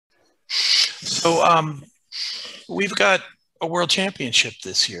So we've got a world championship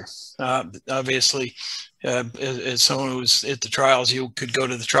this year. Obviously, as someone who's at the trials, you could go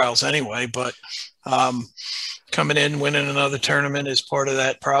to the trials anyway, but coming in, winning another tournament is part of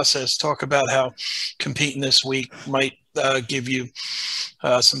that process. Talk about how competing this week might give you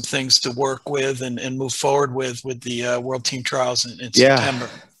some things to work with and move forward with the World Team Trials in September.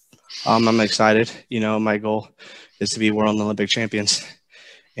 I'm excited. My goal is to be World and Olympic champions.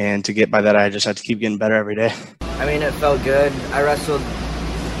 And to get by that, I just have to keep getting better every day. I mean, it felt good. I wrestled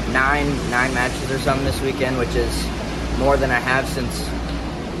nine matches or something this weekend, which is more than I have since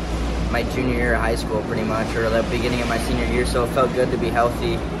my junior year of high school, pretty much, or the beginning of my senior year. So it felt good to be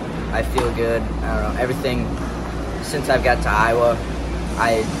healthy. I feel good. I don't know, everything since I've got to Iowa,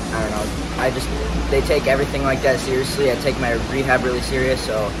 I don't know. They take everything like that seriously. I take my rehab really serious,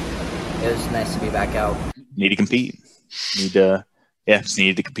 so it was nice to be back out. Need to compete. Just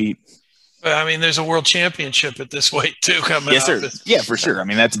needed to compete. I mean, there's a world championship at this weight too coming up. Sir. Yeah, for sure. I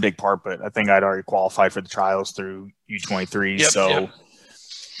mean, that's a big part, but I think I'd already qualified for the trials through U23.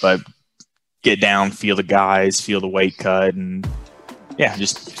 But get down, feel the guys, feel the weight cut, and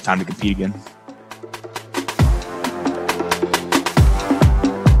just time to compete again.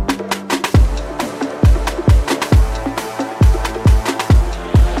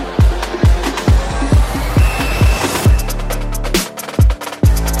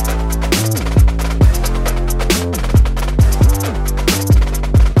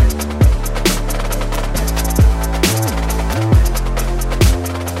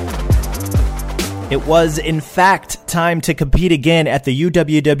 It was, in fact, time to compete again at the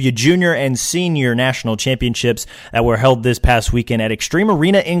UWW Junior and Senior National Championships that were held this past weekend at Extreme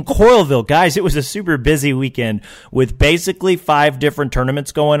Arena in Coylville. Guys, it was a super busy weekend with basically 5 different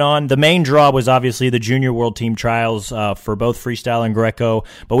tournaments going on. The main draw was obviously the Junior World Team Trials for both freestyle and Greco,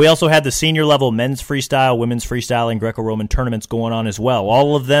 but we also had the senior level men's freestyle, women's freestyle, and Greco-Roman tournaments going on as well.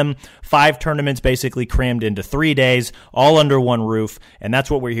 All of them, 5 tournaments basically crammed into 3 days, all under one roof, and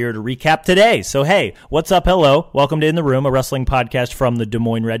that's what we're here to recap today. So, hey, what's up? Hello. Welcome to In the Room, a wrestling podcast from the Des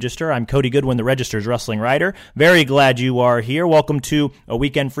Moines Register. I'm Cody Goodwin, the Register's wrestling writer. Very glad you are here. Welcome to a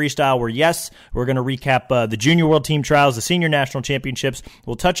weekend freestyle where, yes, we're going to recap the Junior World Team Trials, the Senior National Championships.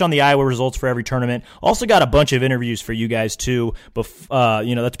 We'll touch on the Iowa results for every tournament. Also got a bunch of interviews for you guys, too.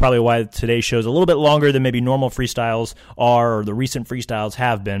 That's probably why today's show is a little bit longer than maybe normal freestyles are or the recent freestyles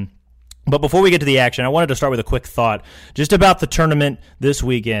have been. But before we get to the action, I wanted to start with a quick thought just about the tournament this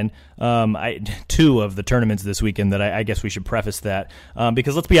weekend. 2 of the tournaments this weekend that I guess we should preface that.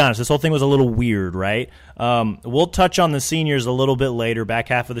 Because let's be honest, this whole thing was a little weird, right? We'll touch on the seniors a little bit later, back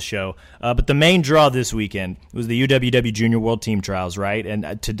half of the show. But the main draw this weekend was the UWW Junior World Team Trials, right?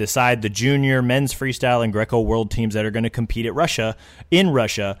 And to decide the junior, men's freestyle, and Greco world teams that are going to compete at Russia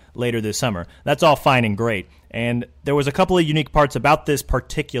later this summer. That's all fine and great. And there was a couple of unique parts about this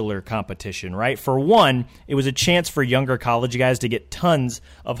particular competition, right? For one, it was a chance for younger college guys to get tons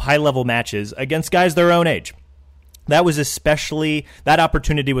of high-level matches against guys their own age. That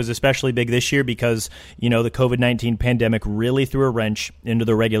opportunity was especially big this year because, the COVID-19 pandemic really threw a wrench into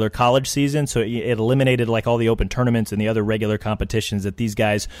the regular college season. So it eliminated all the open tournaments and the other regular competitions that these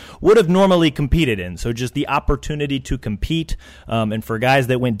guys would have normally competed in. So just the opportunity to compete, and for guys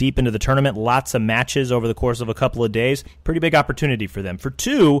that went deep into the tournament, lots of matches over the course of a couple of days, pretty big opportunity for them. For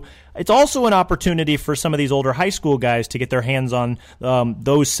 2, it's also an opportunity for some of these older high school guys to get their hands on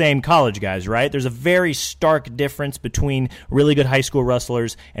those same college guys, right? There's a very stark difference between really good high school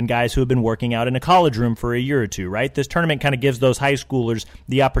wrestlers and guys who have been working out in a college room for a year or 2, right? This tournament kind of gives those high schoolers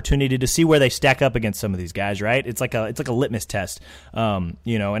the opportunity to see where they stack up against some of these guys, right? It's like a litmus test, and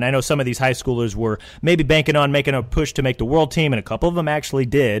I know some of these high schoolers were maybe banking on making a push to make the world team, and a couple of them actually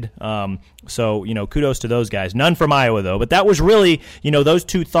did. So, kudos to those guys. None from Iowa, though. But that was really, those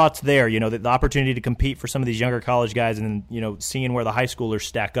 2 thoughts there, the opportunity to compete for some of these younger college guys and, seeing where the high schoolers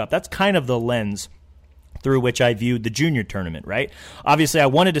stack up. That's kind of the lens through which I viewed the junior tournament, right? Obviously, I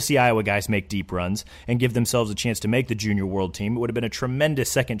wanted to see Iowa guys make deep runs and give themselves a chance to make the junior world team. It would have been a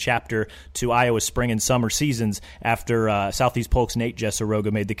tremendous second chapter to Iowa's spring and summer seasons after Southeast Polk's Nate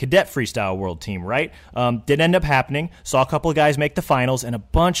Jessaroga made the cadet freestyle world team, right? Didn't end up happening. Saw a couple of guys make the finals and a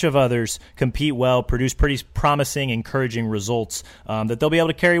bunch of others compete well, produce pretty promising, encouraging results that they'll be able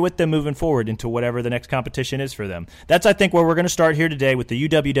to carry with them moving forward into whatever the next competition is for them. That's, I think, where we're going to start here today with the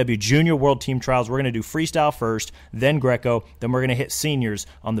UWW Junior World Team Trials. We're going to do freestyle first, then Greco, then we're going to hit seniors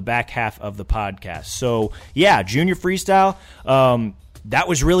on the back half of the podcast. So, yeah, junior freestyle. that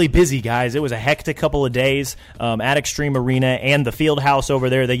was really busy, guys. It was a hectic couple of days at Extreme Arena and the field house over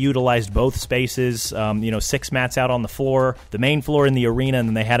there. They utilized both spaces, 6 mats out on the floor, the main floor in the arena, and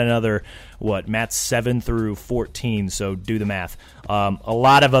then they had another, mats 7 through 14, so do the math. A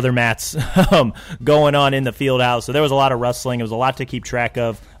lot of other mats going on in the field house, so there was a lot of wrestling. It was a lot to keep track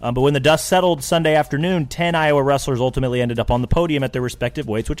of. But when the dust settled Sunday afternoon, 10 Iowa wrestlers ultimately ended up on the podium at their respective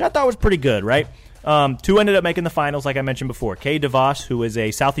weights, which I thought was pretty good, right? 2 ended up making the finals, like I mentioned before. Kay DeVos, who is a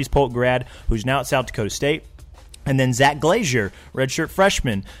Southeast Polk grad, who's now at South Dakota State. And then Zach Glazier, redshirt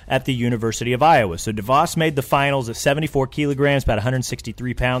freshman at the University of Iowa. So DeVos made the finals at 74 kilograms, about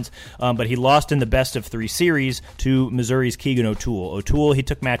 163 pounds, but he lost in the best-of-3 series to Missouri's Keegan O'Toole. O'Toole, he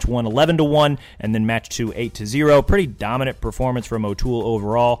took match 1 11-1, and then match 2 8-0. Pretty dominant performance from O'Toole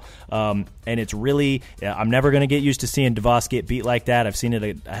overall, and it's really, I'm never going to get used to seeing DeVos get beat like that. I've seen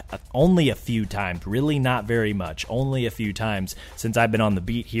it only a few times, really not very much, only a few times since I've been on the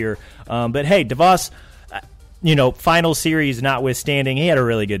beat here. But hey, DeVos, final series notwithstanding, he had a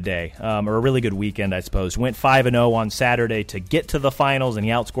really good day, or a really good weekend, I suppose. Went 5-0 on Saturday to get to the finals, and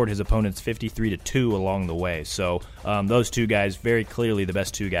he outscored his opponents 53-2 along the way. So those 2 guys, very clearly the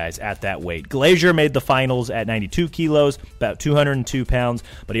best 2 guys at that weight. Glazier made the finals at 92 kilos, about 202 pounds,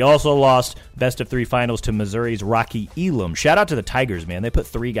 but he also lost best-of-3 finals to Missouri's Rocky Elam. Shout out to the Tigers, man. They put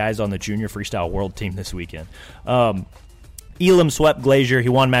 3 guys on the junior freestyle world team this weekend. Elam swept Glazier. He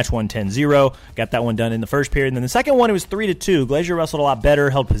won match 1 10-0. Got that one done in the first period. And then the second one, it was 3-2. Glazier wrestled a lot better,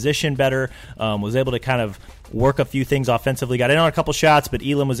 held position better, was able to kind of work a few things offensively. Got in on a couple shots, but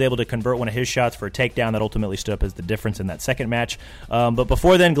Elam was able to convert one of his shots for a takedown that ultimately stood up as the difference in that second match. But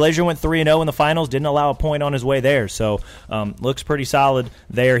before then, Glazier went 3-0 in the finals, didn't allow a point on his way there. So looks pretty solid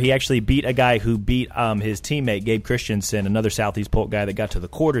there. He actually beat a guy who beat his teammate, Gabe Christensen, another Southeast Polk guy that got to the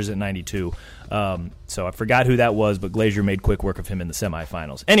quarters at 92. So I forgot who that was, but Glazier made quick work of him in the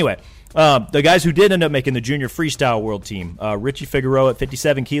semifinals. Anyway, the guys who did end up making the junior freestyle world team, Richie Figueroa at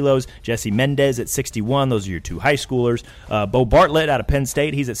 57 kilos, Jesse Mendez at 61. Those are your 2 high schoolers. Bo Bartlett out of Penn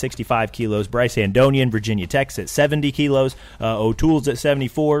State, he's at 65 kilos. Bryce Andonian, Virginia Tech's at 70 kilos. O'Toole's at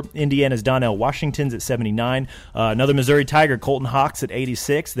 74. Indiana's Donnell Washington's at 79. Another Missouri Tiger, Colton Hawks at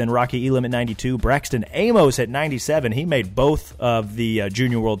 86. Then Rocky Elam at 92. Braxton Amos at 97. He made both of the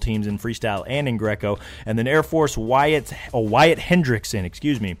junior world teams in freestyle and in Greco. And then Air Force Wyatt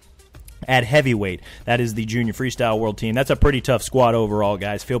Hendrickson, at heavyweight. That is the junior freestyle world team. That's a pretty tough squad overall,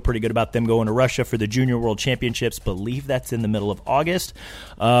 guys. Feel pretty good about them going to Russia for the junior world championships. Believe that's in the middle of August.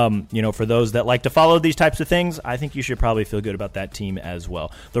 For those that like to follow these types of things, I think you should probably feel good about that team as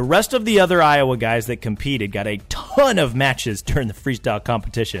well. The rest of the other Iowa guys that competed got a ton of matches during the freestyle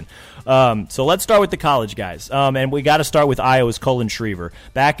competition. So let's start with the college guys. And we got to start with Iowa's Cullen Schriever.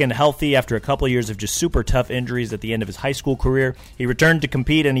 Back and healthy after a couple of years of just super tough injuries at the end of his high school career. He returned to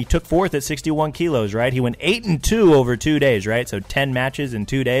compete, and he took 4th at 61 kilos, right? He went 8-2 over 2 days, right? So 10 matches in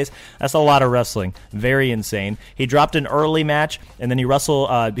 2 days. That's a lot of wrestling. Very insane. He dropped an early match, and then he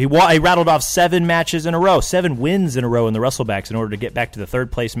rattled off 7 matches in a row, 7 wins in a row in the Wrestlebacks in order to get back to the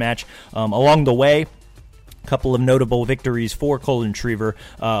 3rd place match. Along the way, couple of notable victories for Cullen Schriever.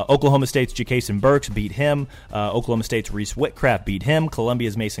 Oklahoma State's Jakason Burks beat him. Oklahoma State's Reese Whitcraft beat him.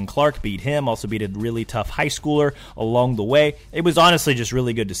 Columbia's Mason Clark beat him. Also beat a really tough high schooler along the way. It was honestly just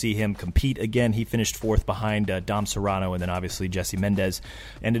really good to see him compete again. He finished 4th behind Dom Serrano, and then obviously Jesse Mendez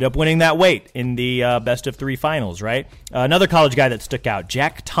ended up winning that weight in the best-of-3 finals, right? Another college guy that stuck out,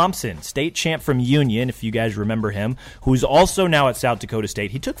 Jack Thompson, state champ from Union, if you guys remember him, who's also now at South Dakota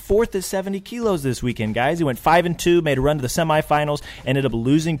State. He took 4th at 70 kilos this weekend, guys. He went 5-2, made a run to the semifinals, ended up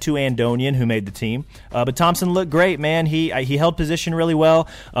losing to Andonian, who made the team. But Thompson looked great, man. He held position really well,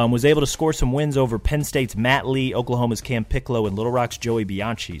 was able to score some wins over Penn State's Matt Lee, Oklahoma's Cam Piccolo, and Little Rock's Joey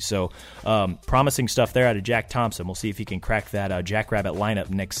Bianchi. So promising stuff there out of Jack Thompson. We'll see if he can crack that Jackrabbit lineup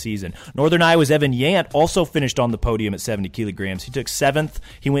next season. Northern Iowa's Evan Yant also finished on the podium at 70 kilograms. He took 7th.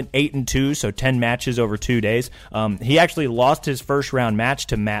 He went 8-2, so 10 matches over 2 days. He actually lost his first round match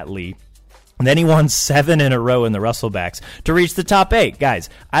to Matt Lee. And then he won 7 in a row in the Wrestlebacks to reach the top 8. Guys,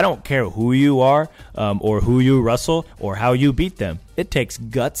 I don't care who you are or who you wrestle or how you beat them. It takes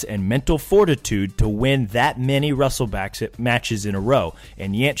guts and mental fortitude to win that many Wrestlebacks matches in a row,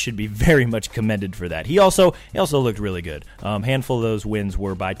 and Yant should be very much commended for that. He also looked really good. Handful of those wins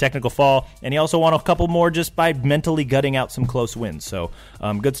were by technical fall, and he also won a couple more just by mentally gutting out some close wins. So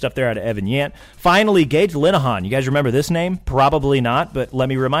good stuff there out of Evan Yant. Finally, Gage Linehan. You guys remember this name? Probably not, but let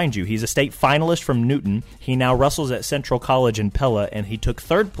me remind you, he's a state finalist from Newton. He now wrestles at Central College in Pella, and he took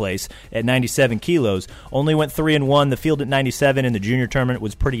 3rd place at 97 kilos. Only went 3-1, the field at 97 in the junior tournament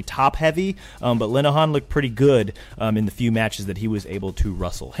was pretty top-heavy, but Linehan looked pretty good in the few matches that he was able to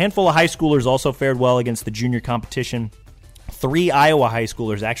wrestle. Handful of high schoolers also fared well against the junior competition. 3 Iowa high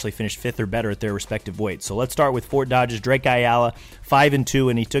schoolers actually finished 5th or better at their respective weights. So let's start with Fort Dodge's Drake Ayala, 5-2,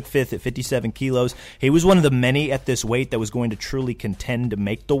 and he took 5th at 57 kilos. He was one of the many at this weight that was going to truly contend to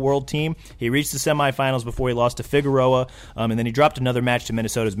make the world team. He reached the semifinals before he lost to Figueroa, and then he dropped another match to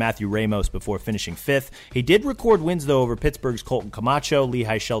Minnesota's Matthew Ramos before finishing 5th. He did record wins, though, over Pittsburgh's Colton Camacho,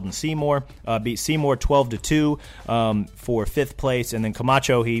 Lehigh's Sheldon Seymour, beat Seymour 12-2 for 5th place, and then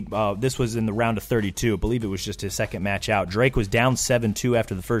Camacho, this was in the round of 32. I believe it was just his second match out. Drake was down 7-2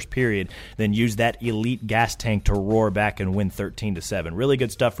 after the first period, then used that elite gas tank to roar back and win 13-7. Really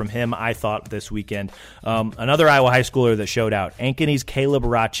good stuff from him, I thought, this weekend. Another Iowa high schooler that showed out, Ankeny's Caleb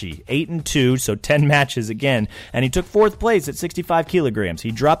Rachi, 8-2, so 10 matches again, and he took 4th place at 65 kilograms.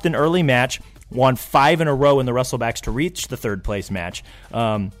 He dropped an early match, won 5 in a row in the Wrestlebacks to reach the 3rd place match.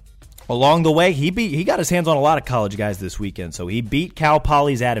 Along the way, he got his hands on a lot of college guys this weekend. So he beat Cal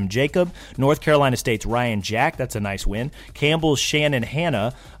Poly's Adam Jacob, North Carolina State's Ryan Jack. That's a nice win. Campbell's Shannon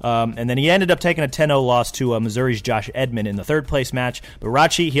Hanna. And then he ended up taking a 10-0 loss to Missouri's Josh Edmond in the 3rd place match. But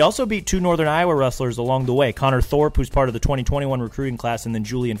Rachi, he also beat 2 Northern Iowa wrestlers along the way. Connor Thorpe, who's part of the 2021 recruiting class, and then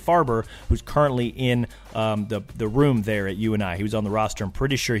Julian Farber, who's currently in the room there at UNI. He was on the roster. I'm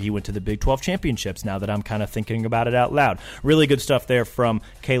pretty sure he went to the Big 12 championships now that I'm kind of thinking about it out loud. Really good stuff there from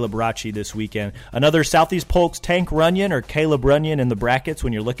Caleb Rachi this weekend. Another Southeast Polk's Tank Runyon, or Caleb Runyon in the brackets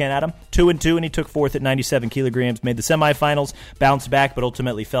when you're looking at him, 2-2, and he took 4th at 97 kilograms, made the semifinals, bounced back, but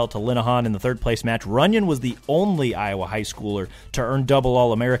ultimately fell to Linehan in the 3rd place match. Runyon was the only Iowa high schooler to earn double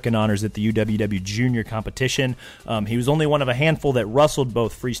All-American honors at the UWW junior competition. He was only one of a handful that wrestled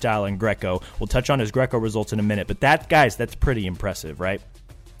both freestyle and Greco. We'll touch on his Greco results in a minute, but that's pretty impressive, right?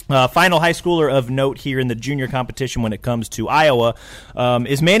 Final high schooler of note here in the junior competition when it comes to Iowa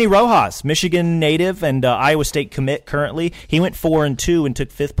is Manny Rojas, Michigan native and Iowa State commit currently. He went 4-2 and took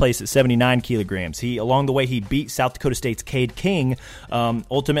 5th place at 79 kilograms. Along the way, he beat South Dakota State's Cade King,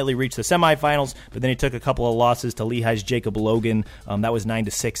 ultimately reached the semifinals, but then he took a couple of losses to Lehigh's Jacob Logan. That was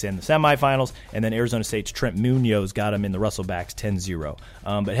 9-6 in the semifinals, and then Arizona State's Trent Munoz got him in the Wrestlebacks 10-0.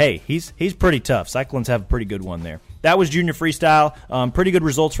 But hey, he's pretty tough. Cyclones have a pretty good one there. That was junior freestyle. Pretty good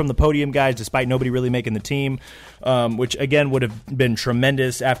results from the podium guys, despite nobody really making the team, which, again, would have been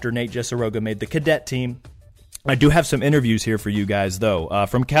tremendous after Nate Jesseroga made the cadet team. I do have some interviews here for you guys, though,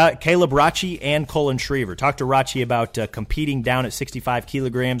 from Caleb Rachi and Colin Schriever. Talked to Rachi about competing down at 65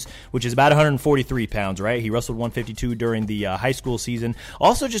 kilograms, which is about 143 pounds, right? He wrestled 152 during the high school season.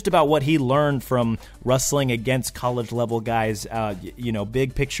 Also just about what he learned from wrestling against college-level guys,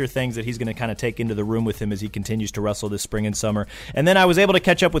 big picture things that he's going to kind of take into the room with him as he continues to wrestle this spring and summer. And then I was able to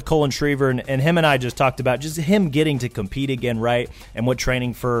catch up with Colin Schriever, and him and I just talked about just him getting to compete again, right, and what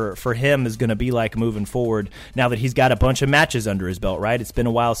training for him is going to be like moving forward now that he's got a bunch of matches under his belt, right? It's been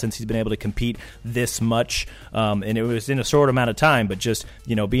a while since he's been able to compete this much, and it was in a short amount of time, but just,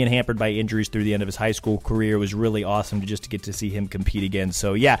 being hampered by injuries through the end of his high school career was really awesome to get to see him compete again.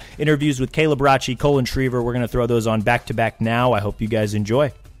 So, yeah, interviews with Caleb Rachi, Colin Schriever, we're going to throw those on back-to-back now. I hope you guys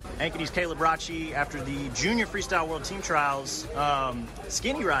enjoy. Ankeny's Caleb Rachi after the Junior Freestyle World Team Trials.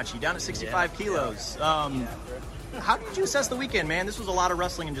 Skinny Rachi, down to 65 kilos. How did you assess the weekend, man? This was a lot of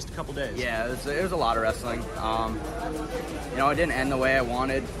wrestling in just a couple days. Yeah, it was a lot of wrestling. It didn't end the way I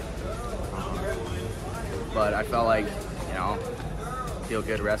wanted, but I felt like, feel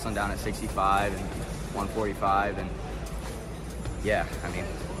good wrestling down at 65 and 145, and yeah,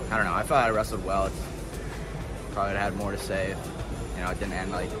 I don't know. I thought I wrestled well. Probably had more to say if, it didn't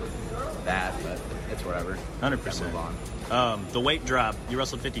end like that, but it's whatever. 100%. Move on. The weight drop, you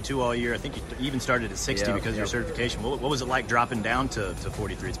wrestled 52 all year. I think you even started at 60 because of your certification. What was it like dropping down to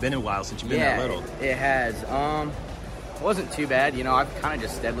 43? It's been a while since you've been that little. It has. It wasn't too bad. I've kind of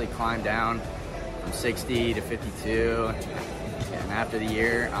just steadily climbed down from 60 to 52. And after the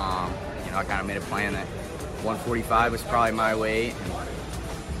year, I kind of made a plan that 145 was probably my weight. And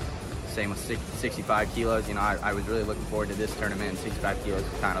same with 65 kilos. I was really looking forward to this tournament, and 65 kilos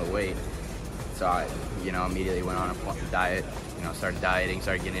is kind of the weight. So I, immediately went on a diet, started dieting,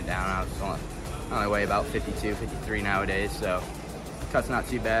 started getting it down. I was only weigh about 52, 53 nowadays, so cut's not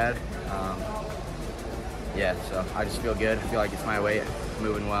too bad. So I just feel good. I feel like it's my weight,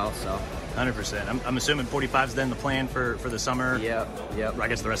 moving well, so. 100%. I'm assuming 45 is then the plan for the summer? Yep. I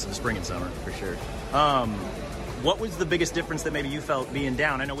guess the rest of the spring and summer. For sure. What was the biggest difference that maybe you felt being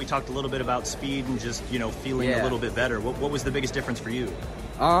down? I know we talked a little bit about speed and just, feeling a little bit better. What was the biggest difference for you?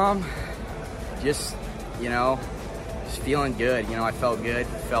 Just feeling good. I felt good,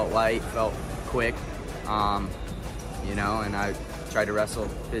 felt light, felt quick. And I tried to wrestle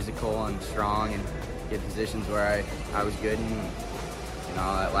physical and strong and get positions where I was good. And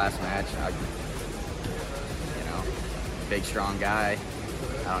that last match, big strong guy.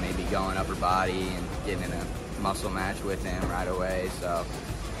 I don't need to be going upper body and getting in a muscle match with him right away. So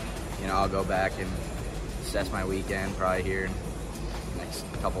I'll go back and assess my weekend probably here in the next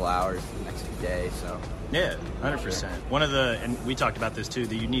couple hours, the next few days. So. Yeah, 100%. One of and we talked about this too,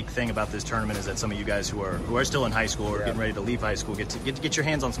 the unique thing about this tournament is that some of you guys who are still in high school or getting ready to leave high school get to get your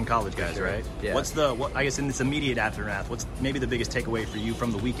hands on some college guys, right? Yeah. I guess in this immediate aftermath, what's maybe the biggest takeaway for you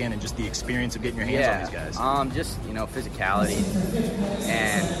from the weekend and just the experience of getting your hands on these guys? Just, physicality.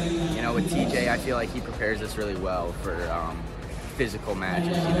 And, with TJ, I feel like he prepares us really well for physical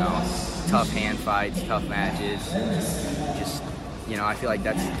matches, tough hand fights, tough matches. Just, I feel like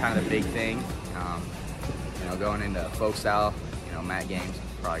that's kind of the big thing. Going into folk style, mat games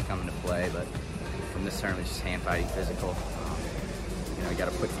probably come into play, but from this tournament, it's just hand fighting, physical. You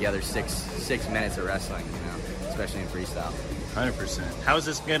got to put together six minutes of wrestling, especially in freestyle. 100%. How is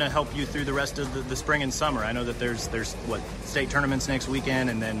this going to help you through the rest of the spring and summer? I know that there's state tournaments next weekend,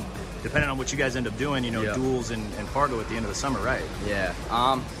 and then depending on what you guys end up doing, duels and Fargo at the end of the summer, right? Yeah.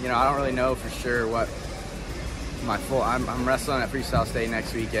 I don't really know for sure what I'm wrestling at Freestyle State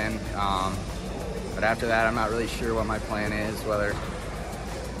next weekend. But after that, I'm not really sure what my plan is, whether,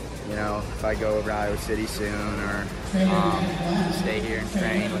 if I go over to Iowa City soon or stay here and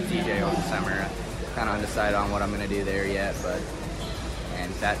train with TJ over the summer. Kind of undecided on what I'm going to do there yet,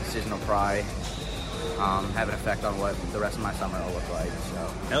 and that decision will probably have an effect on what the rest of my summer will look like.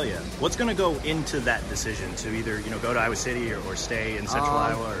 So. Hell yeah. What's going to go into that decision to either, go to Iowa City or stay in Central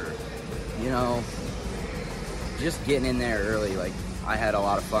Iowa? Or? Just getting in there early. Like, I had a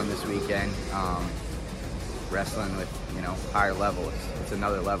lot of fun this weekend. Wrestling with, higher level. It's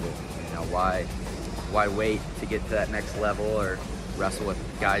another level. Why wait to get to that next level or wrestle with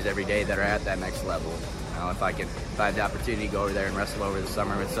guys every day that are at that next level? If I have the opportunity to go over there and wrestle over the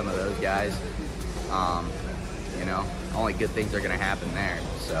summer with some of those guys, only good things are going to happen there.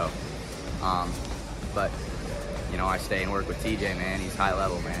 So, but, I stay and work with TJ, man. He's high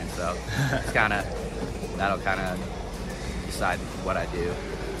level, man. So it's that'll kind of decide what I do.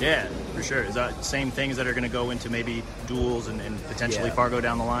 Yeah, for sure. Is that same things that are going to go into maybe duels and potentially Fargo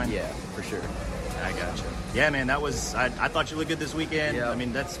down the line? Yeah, for sure. I gotcha. Yeah, man, I thought you looked good this weekend. Yep. I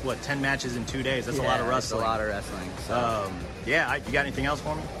mean, that's 10 matches in 2 days. That's a lot of wrestling. That's a lot of wrestling. So. You got anything else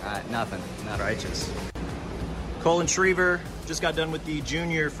for me? Nothing. Righteous. Colin Schriever just got done with the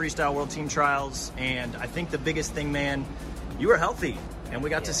Junior Freestyle World Team Trials, and I think the biggest thing, man, you were healthy. And we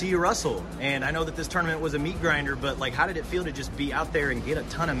got to see you wrestle. And I know that this tournament was a meat grinder, but how did it feel to just be out there and get a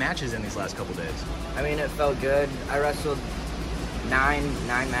ton of matches in these last couple days? I mean, it felt good. I wrestled nine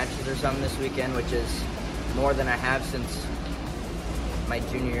matches or something this weekend, which is more than I have since my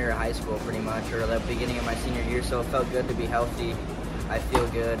junior year of high school, pretty much, or the beginning of my senior year. So it felt good to be healthy. I feel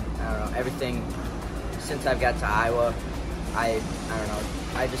good. I don't know, everything since I've got to Iowa, I don't know.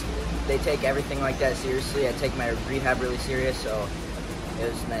 They take everything like that seriously. I take my rehab really serious, so it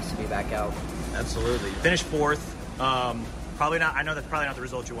was nice to be back out. Absolutely. Finished fourth. Probably not. I know that's probably not the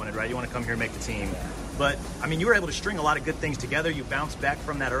result you wanted, right? You want to come here and make the team. Yeah. But, I mean, you were able to string a lot of good things together. You bounced back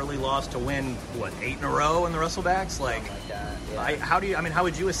from that early loss to win, 8 in a row in the Wrestlebacks? Like that, yeah. How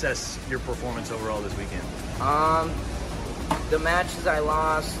would you assess your performance overall this weekend? The matches I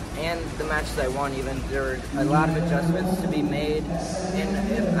lost and the matches I won, even, there were a lot of adjustments to be made.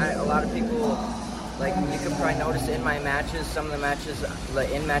 And a lot of people, you can probably notice in my matches, some of the matches,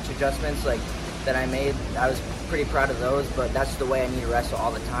 the in-match adjustments, that I made, I was pretty proud of those, but that's the way I need to wrestle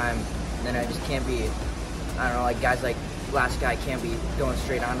all the time. And then I just can't be, guys like last guy can't be going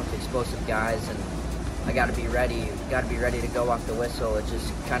straight on with explosive guys, and I got to be ready to go off the whistle. It's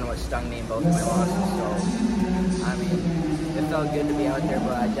just kind of what stung me in both of my losses. So, I mean, it felt good to be out there,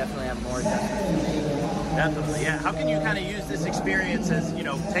 but I definitely have more adjustments to make. Definitely, yeah. How can you kind of use this experience as,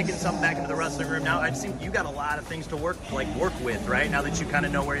 taking something back into the wrestling room? Now, I've seen you got a lot of things to work with, right? Now that you kind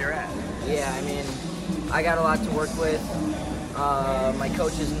of know where you're at. Yeah, I mean, I got a lot to work with. My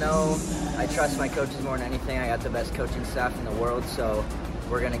coaches know. I trust my coaches more than anything. I got the best coaching staff in the world, so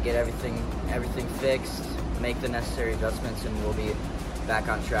we're gonna get everything fixed, make the necessary adjustments, and we'll be back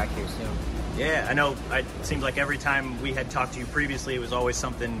on track here soon. Yeah, I know. It seems like every time we had talked to you previously, it was always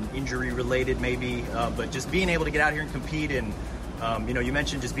something injury-related maybe, but just being able to get out here and compete and, you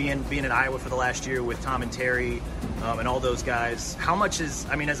mentioned just being in Iowa for the last year with Tom and Terry and all those guys. How much is,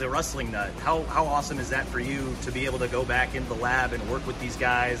 as a wrestling nut, how awesome is that for you to be able to go back into the lab and work with these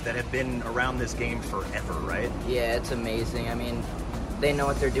guys that have been around this game forever, right? Yeah, it's amazing. I mean, they know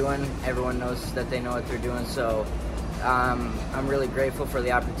what they're doing. Everyone knows that they know what they're doing, so I'm really grateful for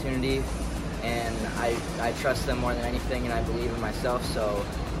the opportunity, and I trust them more than anything, and I believe in myself, so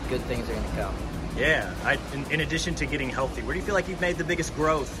good things are going to come. Yeah. In addition to getting healthy, where do you feel like you've made the biggest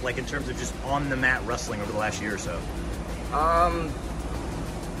growth, like in terms of just on the mat wrestling over the last year or so?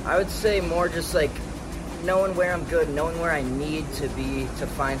 I would say more just like knowing where I'm good, knowing where I need to be to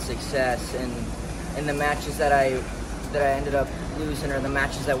find success, and in the matches that I ended up losing, or the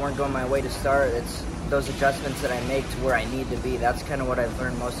matches that weren't going my way to start, it's those adjustments that I make to where I need to be. That's kind of what I've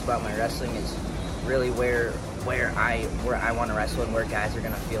learned most about my wrestling, is really where I want to wrestle and where guys are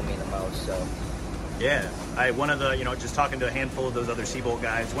going to feel me the most. So yeah, one of the, just talking to a handful of those other Seabolt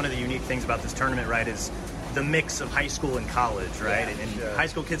guys, one of the unique things about this tournament, right, is the mix of high school and college, right? Yeah, and sure. High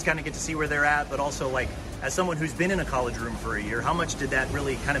school kids kind of get to see where they're at, but also, like, as someone who's been in a college room for a year, how much did that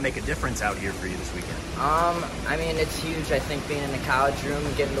really kind of make a difference out here for you this weekend? I mean, it's huge. I think being in a college room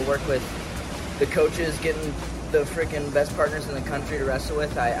and getting to work with the coaches, getting the freaking best partners in the country to wrestle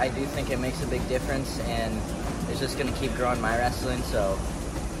with, I do think it makes a big difference, and it's just going to keep growing my wrestling. So,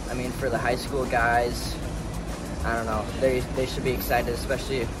 I mean, for the high school guys, I don't know, they should be excited,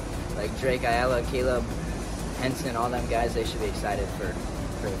 especially like Drake, Ayala, Caleb, Henson, all them guys. They should be excited for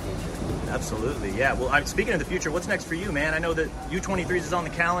the future. Absolutely, yeah. Well, speaking of the future, what's next for you, man? I know that U23s is on the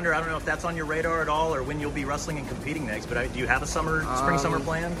calendar. I don't know if that's on your radar at all, or when you'll be wrestling and competing next, but do you have a spring summer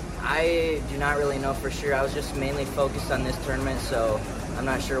plan? I do not really know for sure. I was just mainly focused on this tournament, so I'm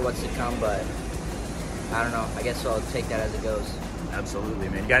not sure what's to come, but I don't know. I guess I'll take that as it goes. Absolutely,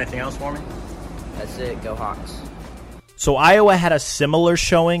 man. You got anything else for me? That's it. Go Hawks. So Iowa had a similar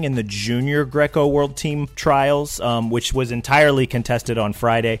showing in the junior Greco World Team Trials, which was entirely contested on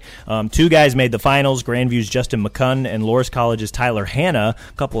Friday. Two guys made the finals, Grandview's Justin McCunn and Loras College's Tyler Hanna,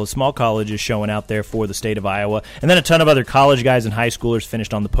 a couple of small colleges showing out there for the state of Iowa. And then a ton of other college guys and high schoolers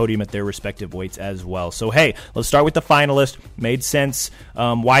finished on the podium at their respective weights as well. So, hey, let's start with the finalists. Made sense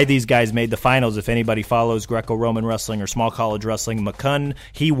why these guys made the finals. If anybody follows Greco-Roman wrestling or small college wrestling, McCunn,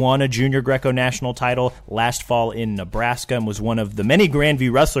 he won a junior Greco national title last fall in Nebraska and was one of the many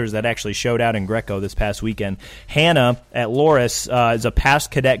Grandview wrestlers that actually showed out in Greco this past weekend. Hanna at Loras is a past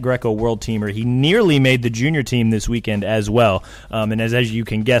cadet Greco world teamer. He nearly made the junior team this weekend as well. And as you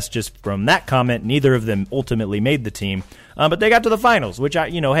can guess just from that comment, neither of them ultimately made the team. But they got to the finals, which,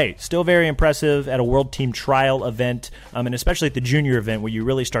 hey, still very impressive at a world team trial event, and especially at the junior event where you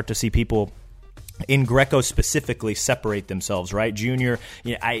really start to see people in Greco specifically separate themselves, right? Junior,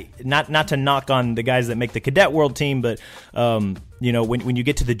 not to knock on the guys that make the cadet world team, but when you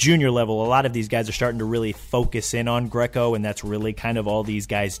get to the junior level, a lot of these guys are starting to really focus in on Greco, and that's really kind of all these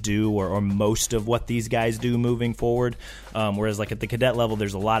guys do, or most of what these guys do moving forward. Whereas like at the cadet level,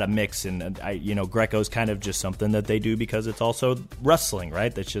 there's a lot of mix, and Greco's kind of just something that they do because it's also wrestling,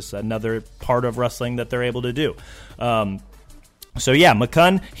 right? That's just another part of wrestling that they're able to do. So, yeah,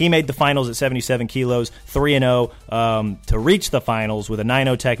 McCunn, he made the finals at 77 kilos, 3-0 to reach the finals with a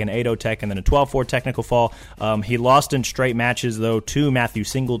 9-0 tech, an 8-0 tech, and then a 12-4 technical fall. He lost in straight matches, though, to Matthew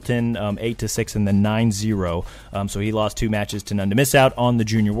Singleton, 8-6, and then 9-0. So he lost two matches to none to miss out on the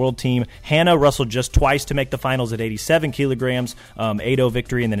junior world team. Hanna wrestled just twice to make the finals at 87 kilograms, 8-0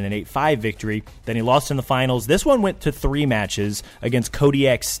 victory, and then an 8-5 victory. Then he lost in the finals. This one went to three matches against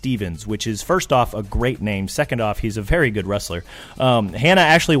Kodiak Stevens, which is, first off, a great name. Second off, he's a very good wrestler. Hanna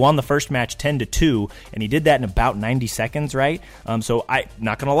actually won the first match 10-2, and he did that in about 90 seconds, right? So I,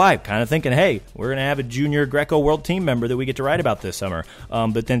 not going to lie, kind of thinking, hey, we're going to have a junior Greco world team member that we get to write about this summer.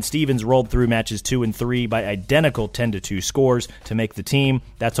 But then Stevens rolled through matches 2 and 3 by identical 10-2 scores to make the team.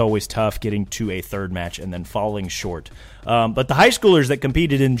 That's always tough, getting to a third match and then falling short. But the high schoolers that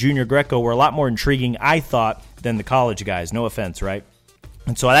competed in junior Greco were a lot more intriguing, I thought, than the college guys. No offense, right?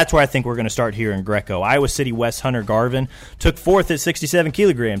 And so that's where I think we're going to start here in Greco. Iowa City West Hunter Garvin took fourth at 67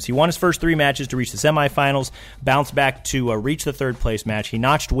 kilograms. He won his first three matches to reach the semifinals, bounced back to reach the third place match. He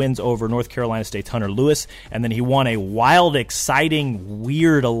notched wins over North Carolina State's Hunter Lewis, and then he won a wild, exciting,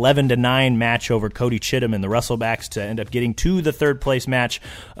 weird 11-9 match over Cody Chittum in the Wrestlebacks to end up getting to the third place match.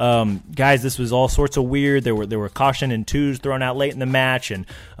 Guys, this was all sorts of weird. There were caution and twos thrown out late in the match, and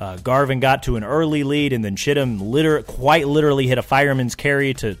Garvin got to an early lead, and then Chittum quite literally hit a fireman's carry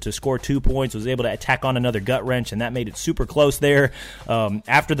to score 2 points, was able to attack on another gut wrench, and that made it super close there.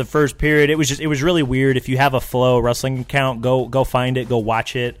 After the first period, it was really weird. If you have a Flow wrestling account, go find it, go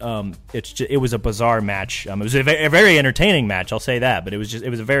watch it. It was a bizarre match. It was a very entertaining match, I'll say that, but it was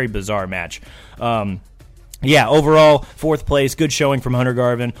a very bizarre match. Yeah, overall, 4th place, good showing from Hunter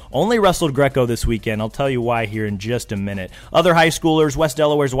Garvin. Only wrestled Greco this weekend. I'll tell you why here in just a minute. Other high schoolers, West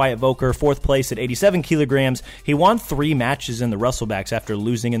Delaware's Wyatt Voker, 4th place at 87 kilograms. He won 3 matches in the wrestlebacks after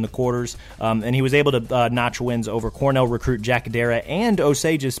losing in the quarters, and he was able to notch wins over Cornell recruit Jack Adara and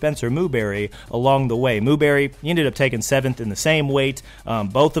Osage's Spencer Mooberry along the way. Mooberry, he ended up taking 7th in the same weight.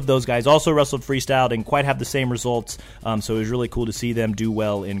 Both of those guys also wrestled freestyle, didn't quite have the same results, so it was really cool to see them do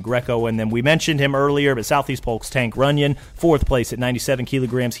well in Greco. And then we mentioned him earlier, but Southeast Polk's Tank Runyon, 4th place at 97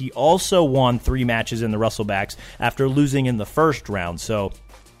 kilograms. He also won 3 matches in the wrestlebacks after losing in the first round. So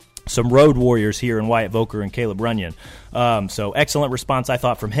some road warriors here in Wyatt Voker and Caleb Runyon. So excellent response, I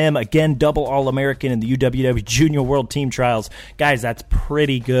thought, from him. Again, double All-American in the UWW Junior World Team Trials. Guys, that's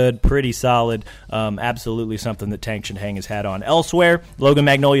pretty good, pretty solid. Absolutely something that Tank should hang his hat on. Elsewhere, Logan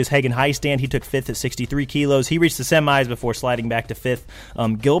Magnolia's Hagen High Stand. He took 5th at 63 kilos. He reached the semis before sliding back to 5th.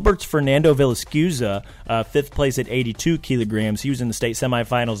 Gilbert's Fernando Villascusa, 5th place at 82 kilograms. He was in the state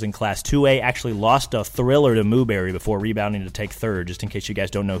semifinals in Class 2A. Actually lost a thriller to Mooberry before rebounding to take 3rd, just in case you guys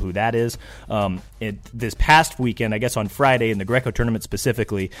don't know who that is. This past weekend, I guess on Friday in the Greco tournament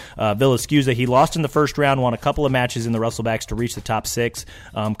specifically, Villascusa, he lost in the first round, won a couple of matches in the wrestlebacks to reach the top 6.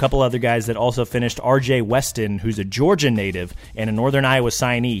 A couple other guys that also finished, RJ Weston, who's a Georgia native and a Northern Iowa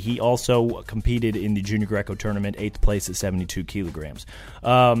signee. He also competed in the Junior Greco tournament, 8th place at 72 kilograms.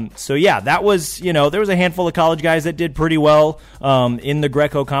 So yeah, that was, there was a handful of college guys that did pretty well in the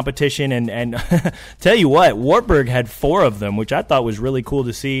Greco competition, and tell you what, Wartburg had 4 of them, which I thought was really cool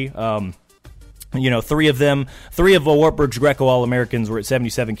to see. 3 of Wartburg's Greco All-Americans were at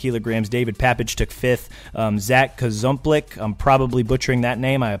 77 kilograms. David Papich took 5th. Zach Kazumplik, I'm probably butchering that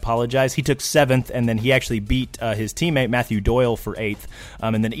name, I apologize. He took 7th, and then he actually beat his teammate Matthew Doyle for 8th.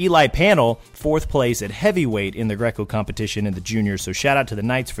 And then Eli Panel, 4th place at heavyweight in the Greco competition in the juniors. So shout out to the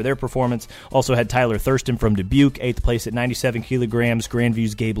Knights for their performance. Also had Tyler Thurston from Dubuque, 8th place at 97 kilograms.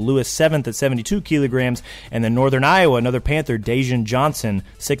 Grandview's Gabe Lewis, 7th at 72 kilograms. And then Northern Iowa, another Panther, Dejan Johnson,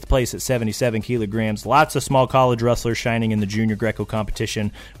 6th place at 77 kilograms. Lots of small college wrestlers shining in the junior Greco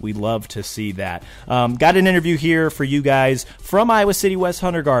competition. We love to see that. Got an interview here for you guys from Iowa City West,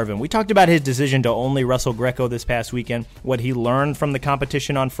 Hunter Garvin. We talked about his decision to only wrestle Greco this past weekend, what he learned from the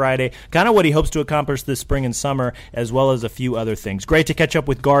competition on Friday, kind of what he hopes to accomplish this spring and summer, as well as a few other things. Great to catch up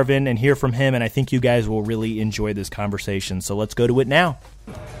with Garvin and hear from him, and I think you guys will really enjoy this conversation. So let's go to it now.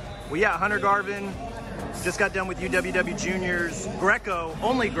 Well, yeah, Hunter Garvin just got done with UWW Juniors. Greco,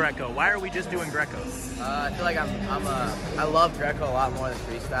 only Greco. Why are we just doing Greco? I feel like I love Greco a lot more than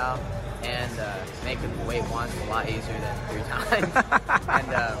freestyle, and making weight once is a lot easier than 3 times. And I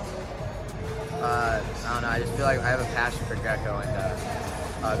don't know, I just feel like I have a passion for Greco,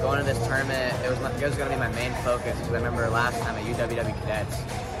 and going to this tournament, it was going to be my main focus, because I remember last time at UWW Cadets,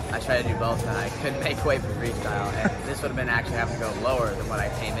 I tried to do both, and I couldn't make weight for freestyle, and this would have been actually having to go lower than what I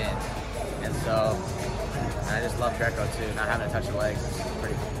came in. And so I just love Greco too. Not having to touch the legs is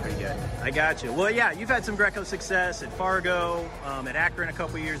pretty good. I got you. Well, yeah, you've had some Greco success at Fargo, at Akron a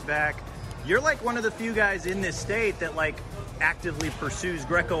couple years back. You're like one of the few guys in this state that like actively pursues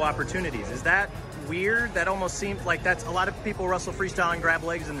Greco opportunities. Is that weird? That almost seems like that's a lot of people wrestle freestyle and grab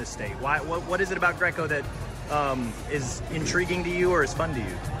legs in this state. Why? What is it about Greco that is intriguing to you or is fun to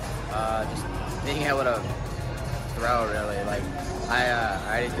you? Just being able to throw, really. Like my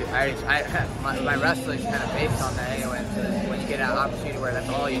wrestling's kind of based on that anyway. So when you get an opportunity where that's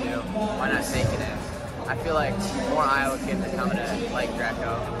all you do, why not take it in? I feel like more Iowa kids are coming to like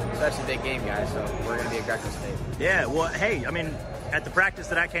Greco, especially big game guys. So we're going to be a Greco state. Yeah. Well, hey, I mean, at the practice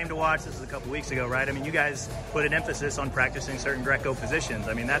that I came to watch, this was a couple weeks ago, right? I mean, you guys put an emphasis on practicing certain Greco positions.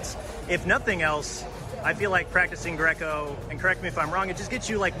 I mean, that's, if nothing else, I feel like practicing Greco, and correct me if I'm wrong, it just gets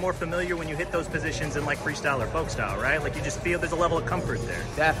you like more familiar when you hit those positions in like freestyle or folk style, right? Like you just feel there's a level of comfort there.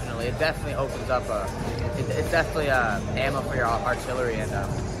 Definitely. It definitely opens up it's definitely ammo for your artillery, and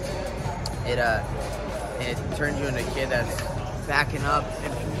it turns you into a kid that's backing up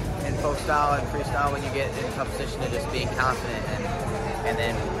in folk style and freestyle when you get in a position of just being confident, and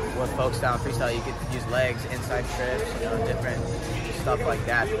then with folk style and freestyle you get to use legs, inside trips, different stuff like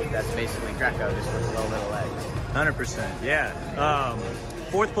that. That's basically Greco, just with little legs. 100%, yeah.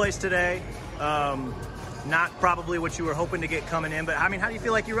 4th place today. Not probably what you were hoping to get coming in, but I mean, how do you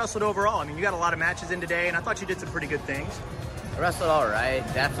feel like you wrestled overall? I mean, you got a lot of matches in today, and I thought you did some pretty good things. I wrestled all right.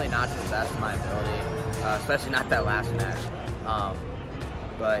 Definitely not to the best of my ability, especially not that last match.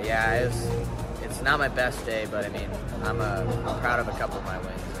 But yeah, it's not my best day, but I mean, I'm proud of a couple of my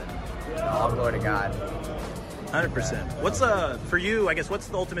wins, and all glory to God. 100%. What's for you? I guess what's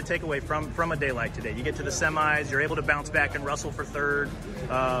the ultimate takeaway from a day like today? You get to the semis, you're able to bounce back and wrestle for third.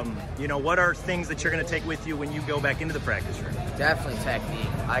 What are things that you're going to take with you when you go back into the practice room? Definitely technique.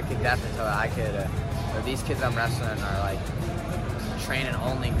 I could definitely tell these kids I'm wrestling are like training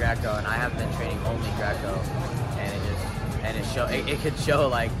only Greco, and I have been training only Greco, and it could show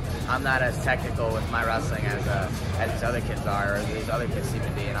like I'm not as technical with my wrestling as these other kids are, or these other kids seem to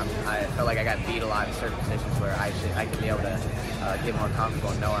be, and I feel like I got beat a lot in certain positions where I could be able to get more comfortable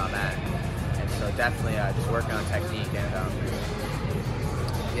and know where I'm at, and so definitely just working on technique and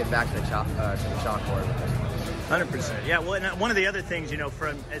get back to the chalkboard with this one. 100%. Yeah, well, and one of the other things,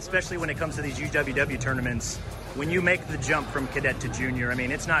 especially when it comes to these UWW tournaments, when you make the jump from cadet to junior, I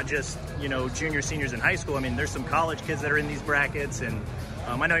mean, it's not just, junior, seniors in high school. I mean, there's some college kids that are in these brackets, and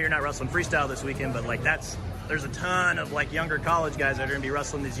I know you're not wrestling freestyle this weekend, but there's a ton of younger college guys that are going to be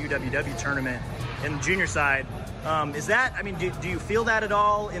wrestling this UWW tournament in the junior side. Do you feel that at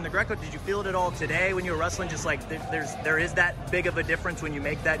all in the Greco? Did you feel it at all today when you were wrestling? Just there is that big of a difference when you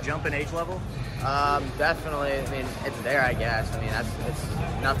make that jump in age level? Definitely. I mean, it's there, I guess. I mean, it's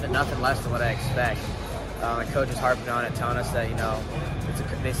nothing less than what I expect. My coach is harping on it, telling us that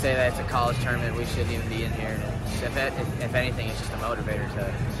they say that it's a college tournament, we shouldn't even be in here. And if anything, it's just a motivator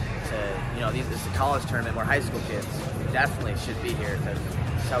to this is a college tournament. We're high school kids. We definitely should be here because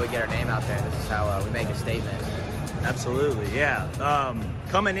this is how we get our name out there. This is how we make a statement. Absolutely, yeah.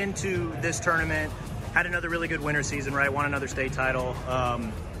 Coming into this tournament, had another really good winter season, right? Won another state title.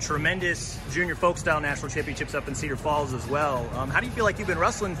 Tremendous junior folk style national championships up in Cedar Falls as well. How do you feel like you've been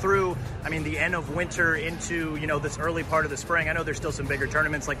wrestling through, the end of winter into, this early part of the spring? I know there's still some bigger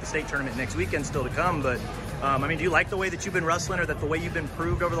tournaments like the state tournament next weekend still to come, but, do you like the way that you've been wrestling, or that the way you've been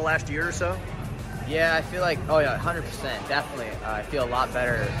improved over the last year or so? Yeah, I feel 100%, definitely. I feel a lot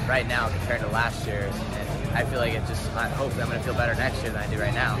better right now compared to last year, and I feel like hopefully I'm going to feel better next year than I do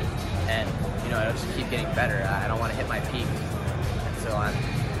right now. And, it'll just keep getting better. I don't want to hit my peak until I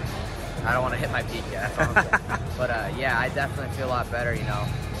don't want to hit my peak yet. That's all I'm saying. But, I definitely feel a lot better,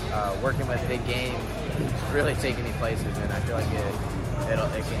 working with Big Game is really taking me places, and I feel like it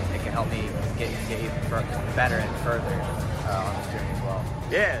can help me get even better and further on this journey as well.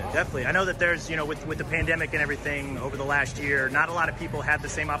 Yeah, definitely. I know that there's, with the pandemic and everything over the last year, not a lot of people had the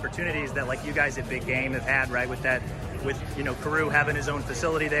same opportunities that you guys at Big Game have had, right? With Carew having his own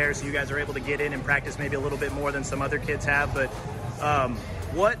facility there, so you guys are able to get in and practice maybe a little bit more than some other kids have. But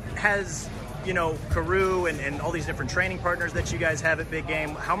what has, Carew and all these different training partners that you guys have at Big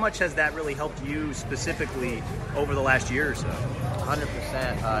Game, how much has that really helped you specifically over the last year or so?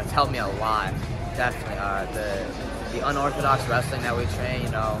 100%. It's helped me a lot, definitely. The unorthodox wrestling that we train,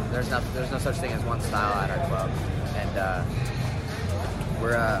 there's no such thing as one style at our club, and we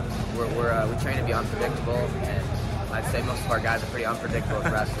train to be unpredictable, and I'd say most of our guys are pretty unpredictable with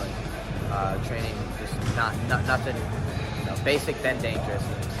wrestling. Training just nothing, basic then dangerous.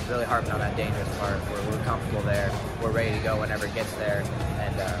 And really harping on that dangerous part. We're comfortable there. We're ready to go whenever it gets there,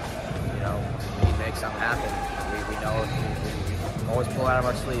 and we need to make something happen. We know we always pull out of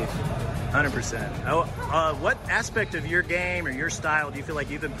our sleeve. 100%. What aspect of your game or your style do you feel like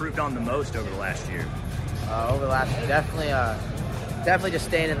you've improved on the most over the last year? Over the last year, definitely just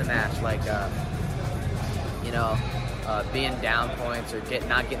staying in the match, being down points or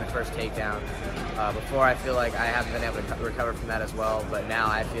not getting the first takedown. Before, I feel like I haven't been able to recover from that as well, but now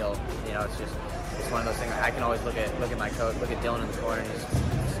I feel, it's one of those things. I can always look at my coach, look at Dylan in the corner, and just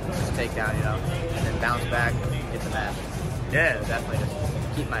take down, and then bounce back, get the match. Yeah, so definitely just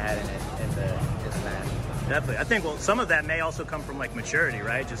keep my head in the match. Definitely. I think, some of that may also come from maturity,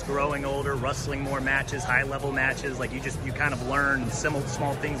 right? Just growing older, wrestling more matches, high level matches. You kind of learn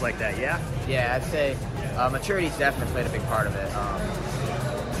small things like that. Yeah. Yeah, I'd say maturity's definitely played a big part of it.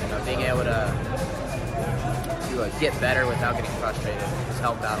 Being able to get better without getting frustrated has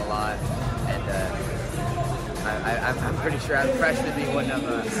helped out a lot. And I'm pretty sure I'm fresh to me wouldn't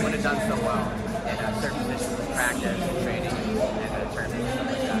have done so well in certain positions of practice and training and tournaments and stuff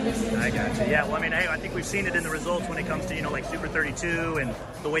like that. I got you. Yeah, well, I think we've seen it in the results when it comes to, Super 32 and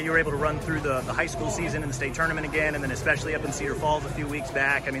the way you were able to run through the high school season and the state tournament again, and then especially up in Cedar Falls a few weeks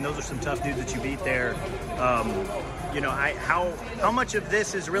back. Those are some tough dudes that you beat there. How much of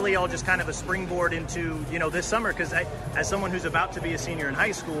this is really all just kind of a springboard into, this summer? Because as someone who's about to be a senior in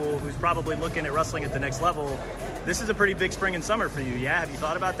high school, who's probably looking at wrestling at the next level, this is a pretty big spring and summer for you, yeah? Have you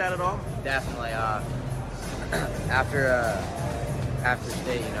thought about that at all? Definitely. After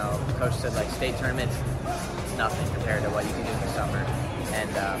state, the coach said, state tournaments, it's nothing compared to what you can do in the summer.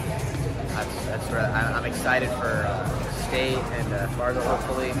 And I'm excited for state and farther,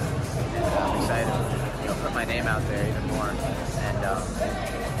 hopefully, and I'm excited to put my name out there even more and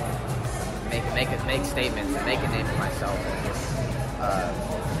make statements and make a name for myself and just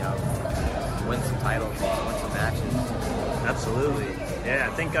win some titles, win some matches. Absolutely. Yeah,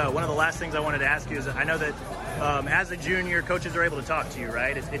 I think one of the last things I wanted to ask you is I know that as a junior, coaches are able to talk to you,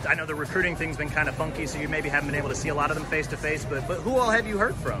 right? I know the recruiting thing's been kind of funky, so you maybe haven't been able to see a lot of them face to face. But who all have you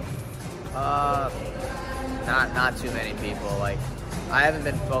heard from? Not too many people. Like I haven't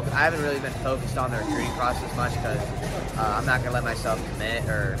really been focused on the recruiting process much because I'm not gonna let myself commit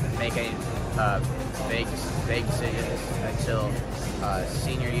or make any vague decisions until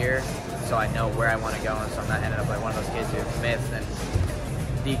senior year. So I know where I want to go, and so I'm not ending up like one of those kids who commits and then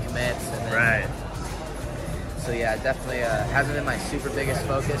decommits. And then, right. So yeah, definitely hasn't been my super biggest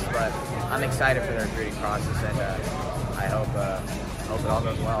focus, but I'm excited for the recruiting process, and I hope it all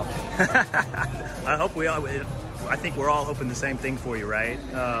goes well. I think we're all hoping the same thing for you, right?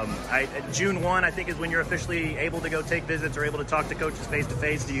 June 1, I think, is when you're officially able to go take visits or able to talk to coaches face to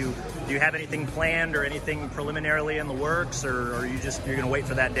face. Do you have anything planned or anything preliminarily in the works, or are you're going to wait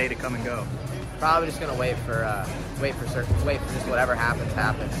for that day to come and go? Probably just going to wait for just whatever happens,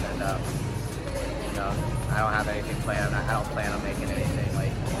 and I don't have anything planned. I don't plan on making anything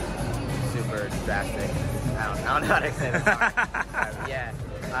like super drastic. I don't know how to explain it. Yeah,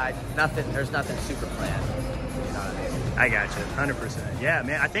 nothing. There's nothing super planned. You know what I mean? I got you, 100%. Yeah,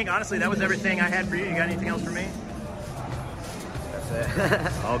 man. I think honestly that was everything I had for you. You got anything else for me? That's it.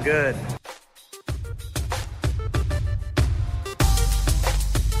 All good.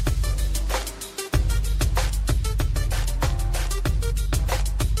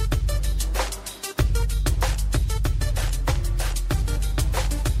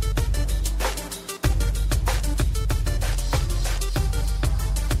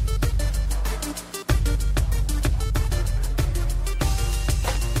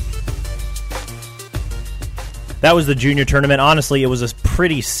 That was the junior tournament. Honestly, it was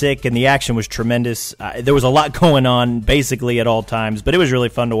pretty sick, and the action was tremendous. There was a lot going on basically at all times, but it was really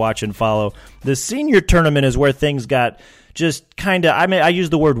fun to watch and follow. The senior tournament is where things got just kind of, I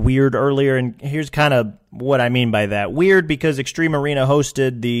used the word weird earlier, and here's kind of what I mean by that. Weird because Extreme Arena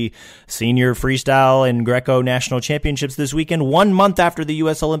hosted the Senior Freestyle and Greco National Championships this weekend, 1 month after the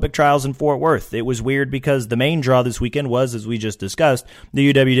U.S. Olympic Trials in Fort Worth. It was weird because the main draw this weekend was, as we just discussed,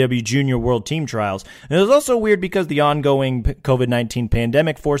 the UWW Junior World Team Trials. And it was also weird because the ongoing COVID-19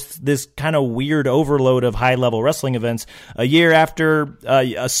 pandemic forced this kind of weird overload of high-level wrestling events a year after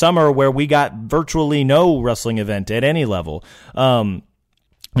a summer where we got virtually no wrestling event at any level.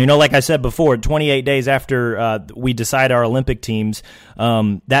 Like I said before, 28 days after we decide our Olympic teams,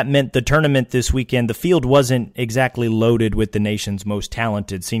 that meant the tournament this weekend, the field wasn't exactly loaded with the nation's most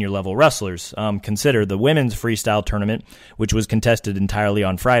talented senior-level wrestlers. Consider the women's freestyle tournament, which was contested entirely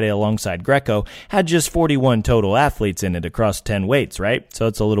on Friday alongside Greco, had just 41 total athletes in it across 10 weights, right? So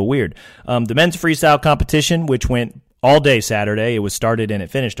it's a little weird. The men's freestyle competition, which went all day Saturday, it was started and it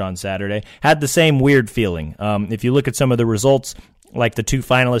finished on Saturday, had the same weird feeling. If you look at some of the results, like the two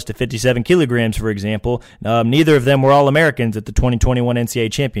finalists at 57 kilograms, for example, neither of them were All-Americans at the 2021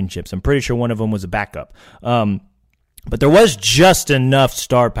 NCAA Championships. I'm pretty sure one of them was a backup. But there was just enough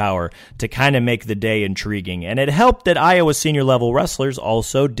star power to kind of make the day intriguing. And it helped that Iowa senior-level wrestlers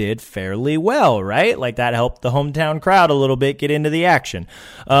also did fairly well, right? Like that helped the hometown crowd a little bit get into the action.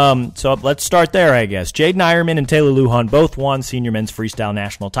 So let's start there, I guess. Jaden Eierman and Taylor Lujan both won senior men's freestyle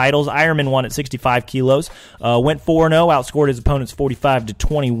national titles. Eierman won at 65 kilos, went 4-0, outscored his opponents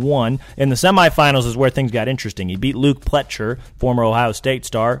 45-21. In the semifinals is where things got interesting. He beat Luke Pletcher, former Ohio State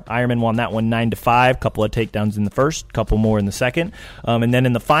star. Eierman won that one 9-5, couple of takedowns in the first, couple more in the second. And then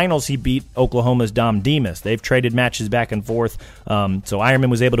in the finals, he beat Oklahoma's Dom Demas. They've traded matches back and forth. So Eierman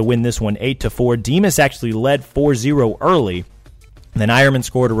was able to win this one 8-4. Demas actually led 4-0 early. Then Eierman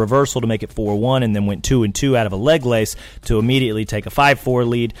scored a reversal to make it 4-1 and then went 2-2 out of a leg lace to immediately take a 5-4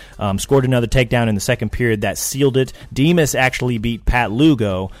 lead. Scored another takedown in the second period that sealed it. Demas actually beat Pat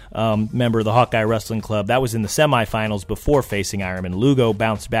Lugo, member of the Hawkeye Wrestling Club. That was in the semifinals before facing Eierman. Lugo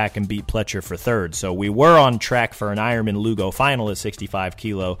bounced back and beat Pletcher for third. So we were on track for an Eierman-Lugo final at 65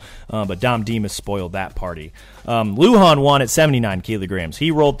 kilo, but Dom Demas spoiled that party. Lujan won at 79 kilograms.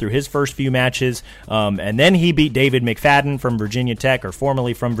 He rolled through his first few matches, and then he beat David McFadden from Virginia Tech, or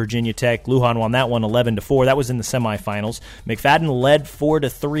formerly from Virginia Tech. Lujan won that one 11-4. That was in the semifinals. McFadden led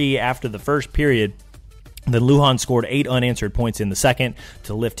 4-3 after the first period. Then Lujan scored 8 unanswered points in the second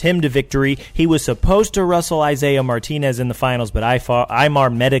to lift him to victory. He was supposed to wrestle Isaiah Martinez in the finals, but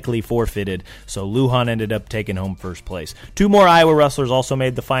Aymar medically forfeited, so Lujan ended up taking home first place. 2 more Iowa wrestlers also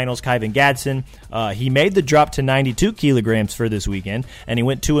made the finals. Kyvan Gadsden, he made the drop to 92 kilograms for this weekend, and he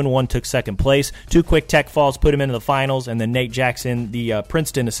went 2-1, took second place. 2 quick tech falls put him into the finals, and then Nate Jackson, the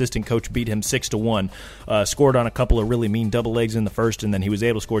Princeton assistant coach, beat him 6-1. Scored on a couple of really mean double legs in the first, and then he was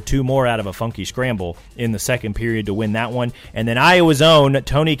able to score 2 more out of a funky scramble in the second period to win that one. And then Iowa's own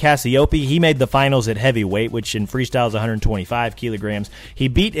Tony Cassiope, he made the finals at heavyweight, which in freestyle is 125 kilograms. He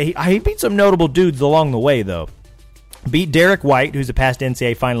beat some notable dudes along the way, though. Beat Derek White, who's a past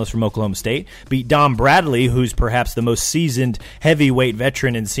NCAA finalist from Oklahoma State. Beat Dom Bradley, who's perhaps the most seasoned heavyweight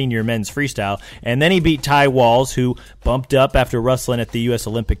veteran in senior men's freestyle. And then he beat Ty Walls, who bumped up after wrestling at the U.S.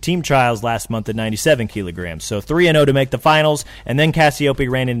 Olympic team trials last month at 97 kilograms. So 3-0 to make the finals. And then Cassiope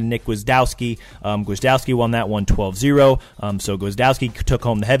ran into Nick Gwiazdowski. Gwiazdowski won that one 12-0. So Gwiazdowski took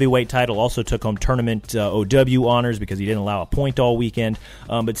home the heavyweight title, also took home tournament OW honors because he didn't allow a point all weekend.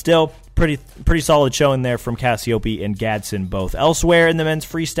 But still, pretty solid showing there from Cassiope and Gadsden both. Elsewhere in the men's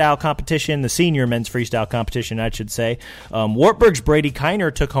freestyle competition, the senior men's freestyle competition, I should say, Wartburg's Brady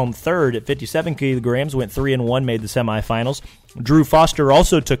Kiner took home third at 57 kilograms, went 3-1, made the semifinals. Drew Foster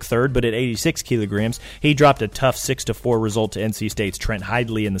also took third, but at 86 kilograms. He dropped a tough 6-4 result to NC State's Trent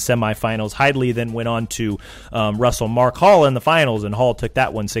Hidley in the semifinals. Hidley then went on to wrestle Mark Hall in the finals, and Hall took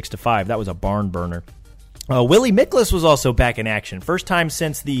that one 6-5. That was a barn burner. Willie Miklas was also back in action. First time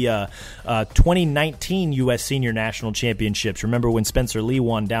since the 2019 U.S. Senior National Championships. Remember when Spencer Lee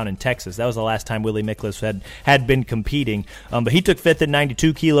won down in Texas? That was the last time Willie Miklas had been competing. But he took fifth at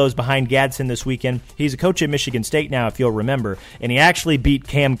 92 kilos behind Gadsden this weekend. He's a coach at Michigan State now, if you'll remember. And he actually beat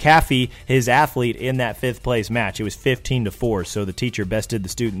Cam Caffey, his athlete, in that fifth place match. It was 15-4, so the teacher bested the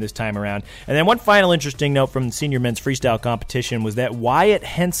student this time around. And then one final interesting note from the senior men's freestyle competition was that Wyatt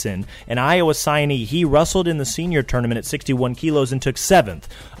Henson, an Iowa signee, he wrestled in the senior tournament at 61 kilos and took 7th.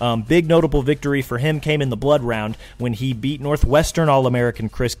 Big notable victory for him came in the blood round when he beat Northwestern All-American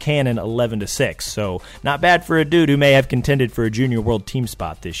Chris Cannon 11-6. So not bad for a dude who may have contended for a junior world team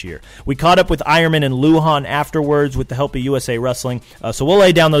spot this year. We caught up with Eierman and Lujan afterwards with the help of USA Wrestling. So we'll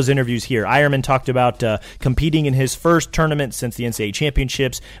lay down those interviews here. Eierman talked about competing in his first tournament since the NCAA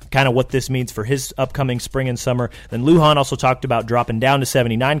championships, kind of what this means for his upcoming spring and summer. Then Lujan also talked about dropping down to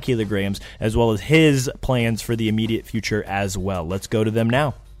 79 kilograms as well as his plans for the immediate future as well. Let's go to them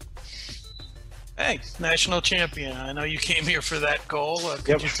now. Hey, national champion. I know you came here for that goal.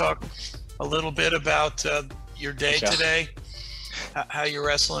 Could you talk a little bit about your day today? How your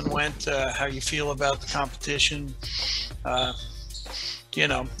wrestling went? How you feel about the competition?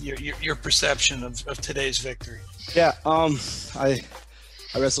 Your perception of today's victory. Yeah, I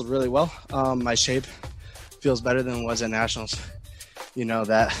wrestled really well. My shape feels better than it was at nationals. You know,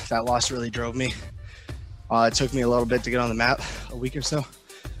 that loss really drove me. It took me a little bit to get on the mat, a week or so.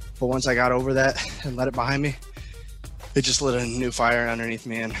 But once I got over that and let it behind me, it just lit a new fire underneath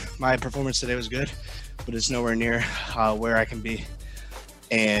me. And my performance today was good, but it's nowhere near where I can be.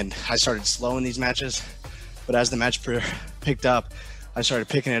 And I started slow in these matches. But as the match picked up, I started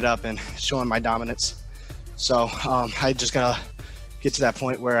picking it up and showing my dominance. So I just got to get to that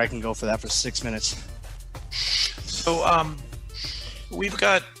point where I can go for that for 6 minutes. So we've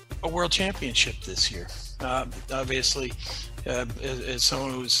got a world championship this year. Obviously, as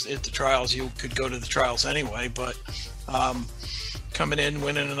someone who's at the trials, you could go to the trials anyway, but coming in,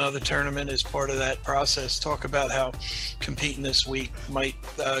 winning another tournament is part of that process. Talk about how competing this week might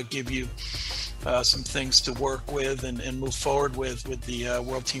give you some things to work with and move forward with the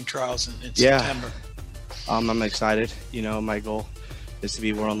World Team Trials in September. I'm excited. You know, my goal is to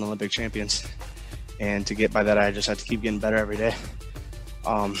be World and Olympic champions. And to get by that, I just have to keep getting better every day.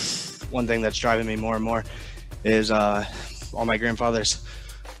 One thing that's driving me more and more is all my grandfathers.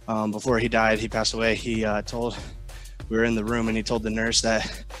 Before he died, he passed away. We were in the room and he told the nurse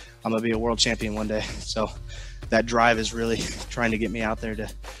that I'm gonna be a world champion one day. So that drive is really trying to get me out there to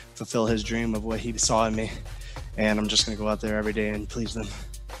fulfill his dream of what he saw in me. And I'm just gonna go out there every day and please them.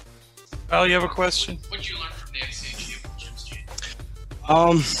 Well, you have a question? What did you learn from the NCAA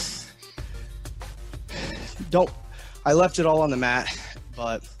championships, I left it all on the mat,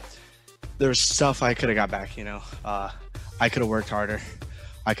 but there's stuff I could have got back, you know. I could have worked harder.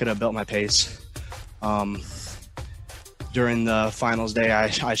 I could have built my pace. During the finals day,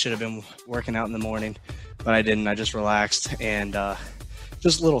 I should have been working out in the morning, but I didn't. I just relaxed and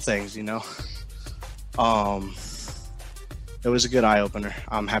just little things, you know. It was a good eye-opener.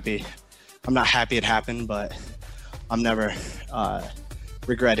 I'm happy. I'm not happy it happened, but I'm never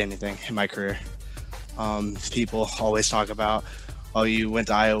regret anything in my career. People always talk about, oh, you went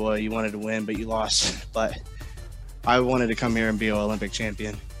to Iowa, you wanted to win, but you lost. But I wanted to come here and be an Olympic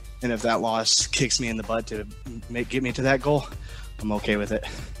champion. And if that loss kicks me in the butt to get me to that goal, I'm okay with it.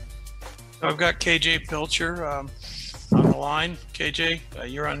 I've got KJ Pilcher on the line. KJ,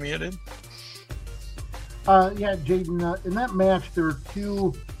 you're unmuted. Yeah, Jaden, in that match, there were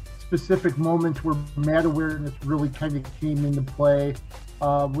two specific moments where mat awareness really kind of came into play.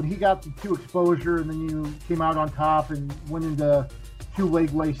 When he got the 2 exposure and then you came out on top and went into 2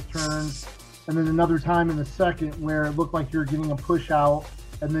 leg lace turns, and then another time in the second where it looked like you were getting a push out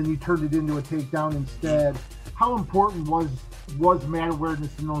and then you turned it into a takedown instead. How important was mat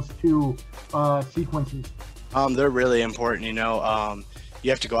awareness in those 2 sequences? They're really important, you know. You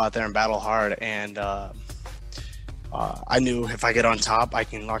have to go out there and battle hard, and I knew if I get on top, I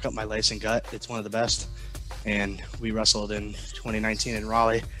can lock up my lace and gut. It's one of the best. And we wrestled in 2019 in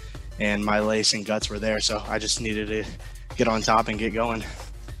Raleigh, and my lace and guts were there, so I just needed to get on top and get going.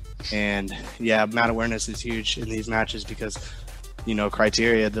 And yeah, mat awareness is huge in these matches because, you know,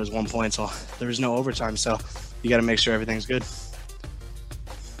 criteria, there's 1 point, so there's no overtime, so you got to make sure everything's good.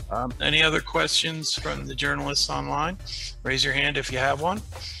 Any other questions from the journalists online? Raise your hand if you have one.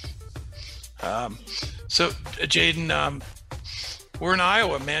 So, Jaden, we're in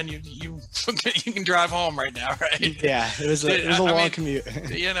Iowa, man. You can drive home right now, right? Yeah, it was a long commute.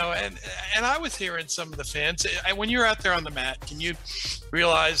 You know, and I was hearing some of the fans. When you're out there on the mat, can you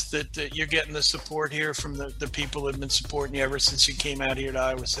realize that you're getting the support here from the people that have been supporting you ever since you came out here to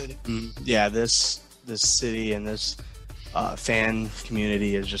Iowa City? Yeah, this city and this fan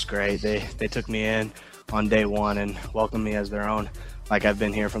community is just great. They took me in on day one and welcomed me as their own, like I've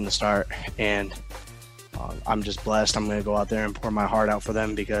been here from the start. And I'm just blessed. I'm going to go out there and pour my heart out for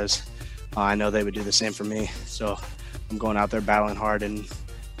them because I know they would do the same for me. So I'm going out there battling hard and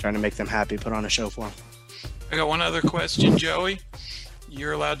trying to make them happy, put on a show for them. I got one other question, Joey.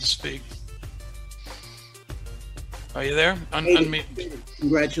 You're allowed to speak. Are you there?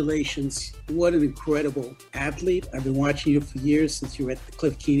 Congratulations. What an incredible athlete. I've been watching you for years, since you were at the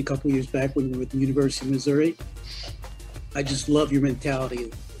Cliff Keen a couple years back when you were at the University of Missouri. I just love your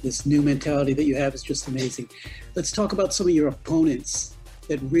mentality. This new mentality that you have is just amazing. Let's talk about some of your opponents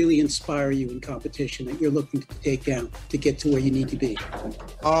that really inspire you in competition that you're looking to take down to get to where you need to be.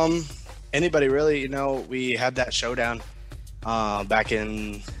 Anybody really. You know, we had that showdown back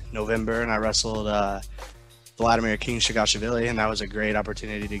in November, and I wrestled Vladimir King Shigashvili, and that was a great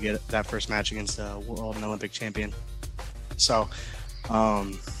opportunity to get that first match against a world and Olympic champion. So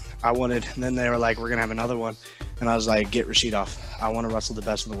I wanted, and then they were like, we're going to have another one. And I was like, get Rashidov. I want to wrestle the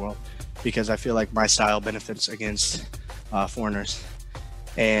best in the world because I feel like my style benefits against foreigners.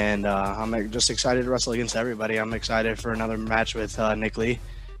 And I'm just excited to wrestle against everybody. I'm excited for another match with Nick Lee.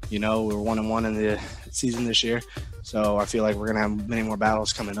 You know, we're 1-1 in the season this year. So I feel like we're going to have many more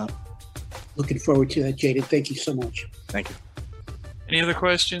battles coming up. Looking forward to that, Jaden. Thank you so much. Thank you. Any other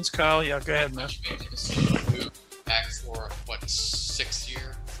questions, Kyle? Yeah, go ahead, man. Back for, what, 6th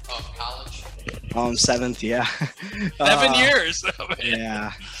year of college? 7th, yeah. 7 years.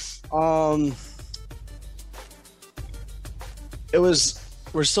 Yeah. It was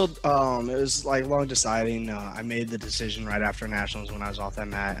like long deciding. I made the decision right after nationals when I was off that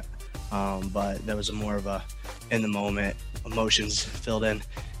mat. But there was more of a in the moment, emotions filled in.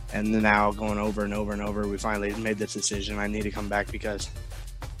 And then now going over and over and over, we finally made this decision. I need to come back because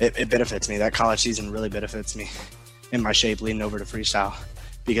it benefits me. That college season really benefits me in my shape leading over to freestyle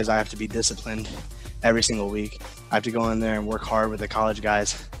because I have to be disciplined every single week. I have to go in there and work hard with the college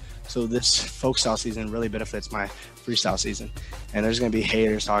guys. So this folk style season really benefits my freestyle season. And there's going to be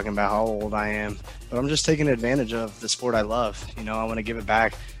haters talking about how old I am, but I'm just taking advantage of the sport I love. You know, I want to give it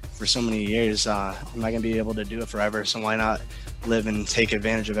back for so many years. I'm not going to be able to do it forever. So why not live and take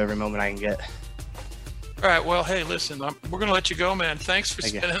advantage of every moment I can get? All right. Well, hey, listen, we're going to let you go, man. Thanks for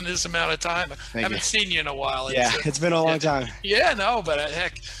spending this amount of time. I haven't seen you in a while. Yeah, it's been a long time. Yeah, no, but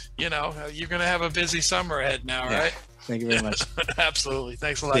heck, you know, you're going to have a busy summer ahead now, right? Thank you very much. Absolutely.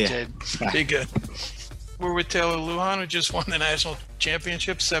 Thanks a lot, Jaden. Be good. We're with Taylor Lujan, who just won the national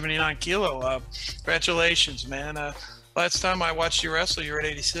championship, 79 kilo. Congratulations, man. Last time I watched you wrestle, you were at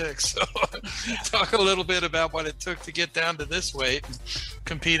 86. So talk a little bit about what it took to get down to this weight and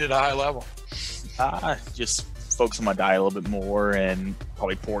compete at a high level. Just focus on my diet a little bit more and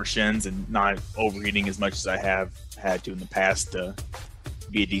probably portions and not overeating as much as I have had to in the past to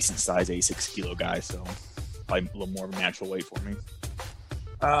be a decent size 86 kilo guy. So probably a little more of a natural weight for me.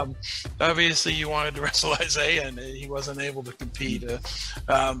 Obviously, you wanted to wrestle Isaiah, and he wasn't able to compete.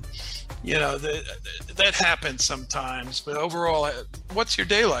 That happens sometimes. But overall, what's your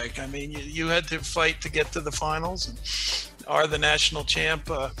day like? I mean, you had to fight to get to the finals and are the national champ.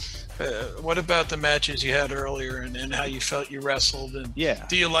 What about the matches you had earlier and how you felt you wrestled? And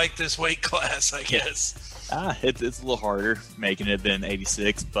do you like this weight class, I guess? It's a little harder making it than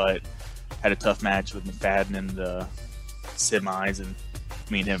 86, but had a tough match with McFadden in the semis, and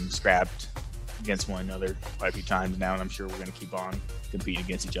me and him scrapped against one another quite a few times now, and I'm sure we're going to keep on competing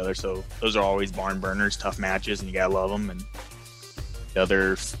against each other. So those are always barn burners, tough matches, and you got to love them. And the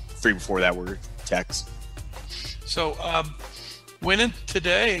other 3 before that were Techs. So winning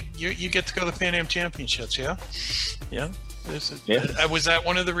today, you get to go to the Pan Am Championships, yeah? Yeah? Was that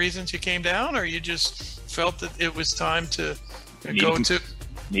one of the reasons you came down, or you just felt that it was time to Need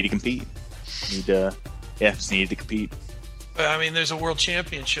to compete. Just needed to compete. I mean, there's a world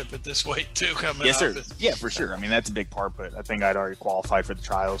championship at this weight too coming up. Yes, sir. Yeah, for sure. I mean, that's a big part, but I think I'd already qualified for the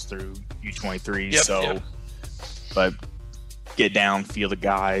trials through U23. But get down, feel the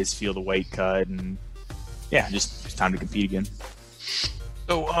guys, feel the weight cut, and just it's time to compete again.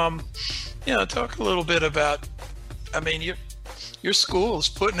 So, talk a little bit about. I mean, your school is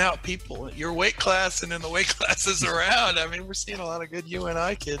putting out people, your weight class and in the weight classes around. I mean, we're seeing a lot of good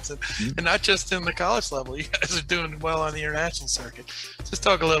UNI kids, and not just in the college level. You guys are doing well on the international circuit. Just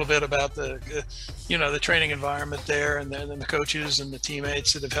talk a little bit about the training environment there, and then the coaches and the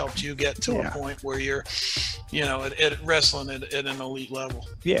teammates that have helped you get to a point where you're, at wrestling at an elite level.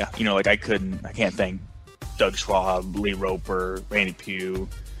 Yeah, I can't thank Doug Schwab, Lee Roper, Randy Pugh,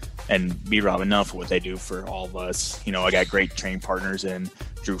 and B-Rob enough for what they do for all of us. I got great training partners in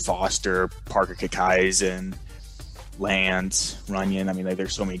Drew Foster, Parker Kakais, and Lance, Runyon. I mean,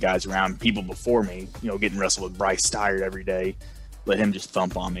 there's so many guys around. People before me, getting wrestled with Bryce Steyer every day, let him just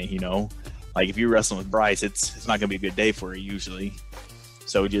thump on me, Like, if you're wrestling with Bryce, it's not going to be a good day for you usually.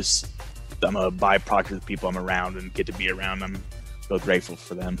 So I'm a byproduct of the people I'm around and get to be around. I'm so grateful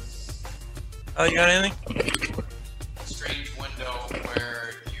for them. You got anything? Strange window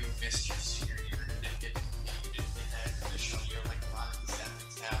where you missed your senior year and didn't get that traditional year like a lot of these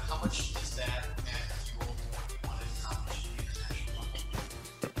athletes have. How much does that add fuel to what you wanted to accomplish at the international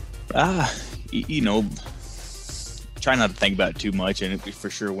level? Try not to think about it too much. And for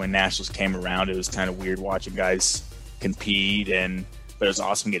sure, when nationals came around, it was kind of weird watching guys compete, but it was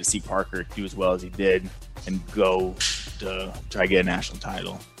awesome to get to see Parker do as well as he did and go to try to get a national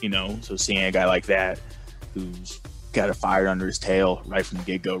title. So seeing a guy like that who's got a fire under his tail right from the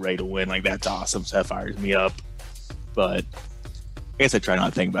get-go, ready to win, that's awesome. So that fires me up. But I guess I try not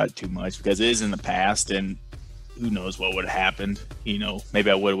to think about it too much because it is in the past, and who knows what would have happened. Maybe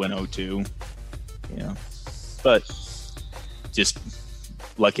I would have went 0-2. But just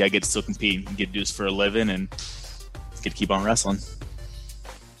lucky I get to still compete and get to do this for a living and get to keep on wrestling.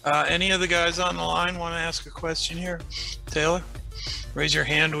 Any of the guys on the line want to ask a question here? Taylor, raise your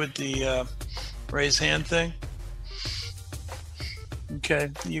hand with the raise hand thing. Okay,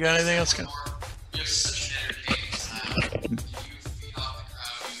 you got anything else? You have such an entertaining style. Do you feed off the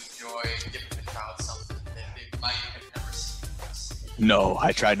crowd? Do you enjoy giving the crowd something that they might have never seen us? No,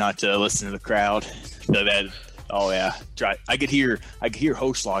 I try not to listen to the crowd. I could hear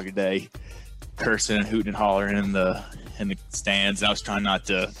Hochschlag today cursing and hooting and hollering in the stands. And I was trying not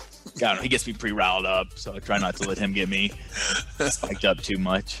to. He gets me pretty riled up, so I try not to let him get me spiked up too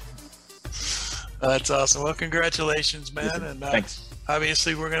much. That's awesome. Well, congratulations, man. Yes, and thanks.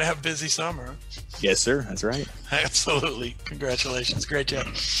 Obviously, we're going to have a busy summer. Yes, sir. That's right. Absolutely. Congratulations. Great job.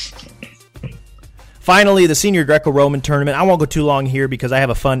 Finally, the Senior Greco-Roman Tournament. I won't go too long here because I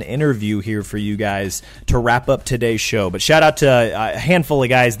have a fun interview here for you guys to wrap up today's show. But shout out to a handful of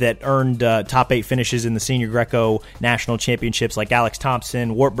guys that earned top 8 finishes in the Senior Greco National Championships, like Alex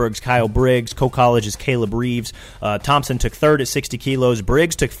Thompson, Wartburg's Kyle Briggs, Co-College's Caleb Reeves. Thompson took 3rd at 60 kilos,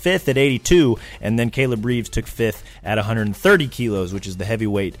 Briggs took 5th at 82, and then Caleb Reeves took 5th at 130 kilos, which is the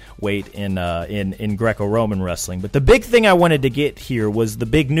heavyweight weight in Greco-Roman wrestling. But the big thing I wanted to get here was the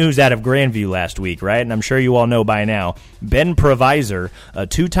big news out of Grandview last week, right? And I'm sure you all know by now, Ben Provisor, a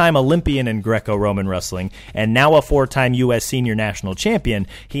 2-time Olympian in Greco-Roman wrestling and now a 4-time U.S. Senior National Champion,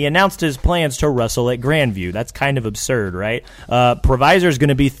 he announced his plans to wrestle at Grandview. That's kind of absurd, right? Provisor is going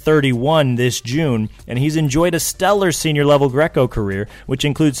to be 31 this June, and he's enjoyed a stellar senior-level Greco career, which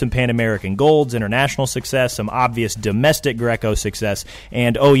includes some Pan American golds, international success, some obvious domestic Greco success,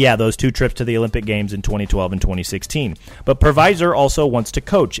 and, those 2 trips to the Olympic Games in 2012 and 2016. But Provisor also wants to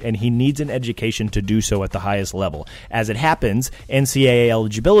coach, and he needs an education to to do so at the highest level. As it happens, NCAA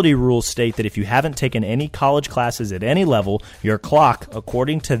eligibility rules state that if you haven't taken any college classes at any level, your clock,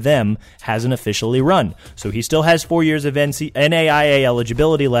 according to them, hasn't officially run. So he still has 4 years of NAIA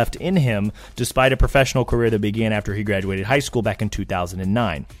eligibility left in him, despite a professional career that began after he graduated high school back in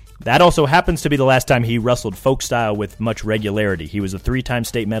 2009. That also happens to be the last time he wrestled folk style with much regularity. He was a 3-time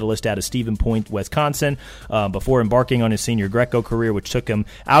state medalist out of Stevens Point, Wisconsin, before embarking on his senior Greco career, which took him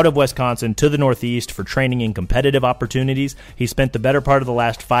out of Wisconsin to the Northeast for training in competitive opportunities. He spent the better part of the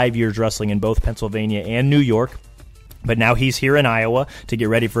last 5 years wrestling in both Pennsylvania and New York. But now he's here in Iowa to get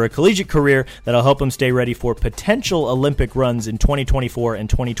ready for a collegiate career that'll help him stay ready for potential Olympic runs in 2024 and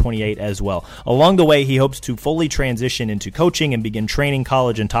 2028 as well. Along the way, he hopes to fully transition into coaching and begin training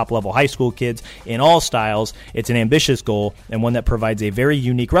college and top-level high school kids in all styles. It's an ambitious goal and one that provides a very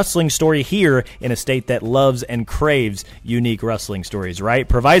unique wrestling story here in a state that loves and craves unique wrestling stories, right?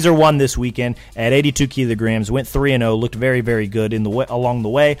 Provisor won this weekend at 82 kilograms, went 3-0, looked very, very good along the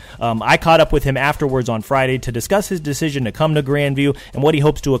way. I caught up with him afterwards on Friday to discuss his decision to come to Grandview and what he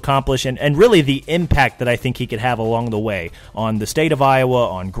hopes to accomplish and really the impact that I think he could have along the way on the state of Iowa,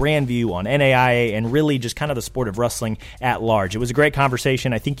 on Grandview, on NAIA, and really just kind of the sport of wrestling at large. It was a great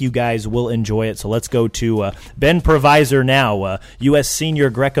conversation. I think you guys will enjoy it. So let's go to Ben Provisor now, U.S. Senior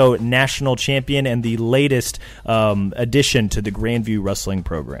Greco National Champion and the latest addition to the Grandview Wrestling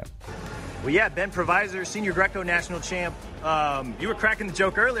program. Well, yeah, Ben Provisor, Senior Greco National Champ. You were cracking the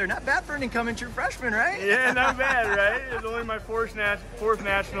joke earlier. Not bad for an incoming true freshman, right? Yeah, not bad, right? It's only my fourth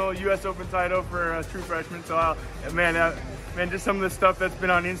national U.S. Open title for a true freshman. So, man, just some of the stuff that's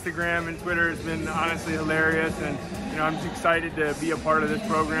been on Instagram and Twitter has been honestly hilarious. And, I'm just excited to be a part of this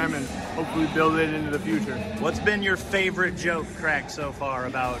program and hopefully build it into the future. What's been your favorite joke cracked so far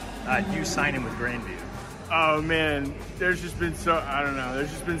about you signing with Grandview? Oh man, there's just been so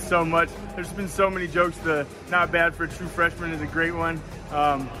much. There's been so many jokes. The not bad for a true freshman is a great one.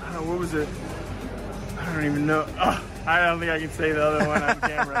 I don't know, what was it? I don't even know. I don't think I can say the other one on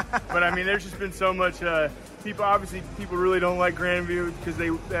camera. But I mean, there's just been so much. People really don't like Grandview because they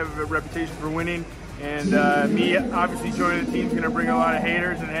have a reputation for winning. And me obviously joining the team is going to bring a lot of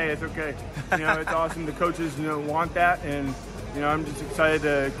haters. And hey, it's okay. It's awesome. The coaches want that. And I'm just excited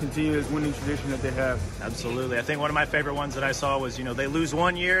to continue this winning tradition that they have. Absolutely. I think one of my favorite ones that I saw was, they lose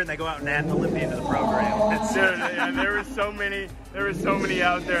 1 year and they go out and add an Olympian to the program. Yeah, there were so many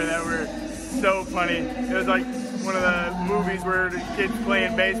out there that were so funny. It was like one of the movies where the kid's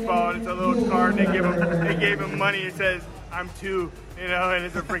playing baseball and it's a little card. They gave him money. It says, "I'm 2," and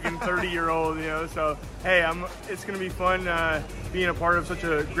it's a freaking 30-year-old, So, hey, it's going to be fun being a part of such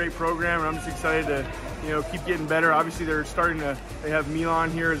a great program, and I'm just excited to, keep getting better. Obviously, they have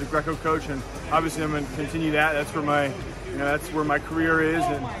Milan here as a Greco coach, and obviously I'm going to continue that. That's where my career is,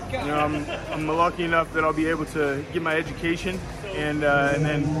 and I'm lucky enough that I'll be able to get my education and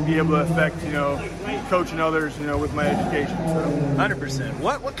then be able to affect coaching others with my education. So. 100%.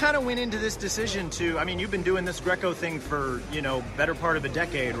 What kind of went into this decision to? I mean, you've been doing this Greco thing for better part of a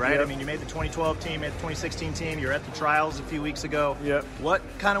decade, right? Yep. I mean, you made the 2012 team, made the 2016 team. You're at the trials a few weeks ago. Yep. What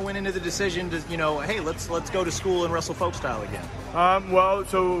kind of went into the decision to hey, let's go to school and wrestle folk style again? Well,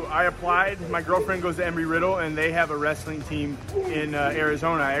 so I applied. My girlfriend goes to Embry-Riddle, and they have a wrestling team in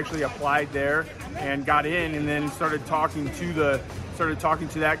Arizona. I actually applied there and got in, and then started talking to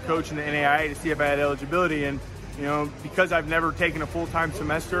that coach in the NAIA to see if I had eligibility. And because I've never taken a full-time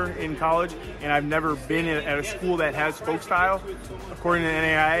semester in college, and I've never been at a school that has folk style, according to the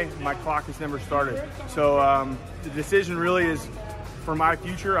NAIA, my clock has never started. So the decision really is for my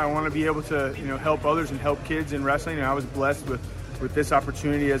future. I want to be able to help others and help kids in wrestling, and I was blessed with this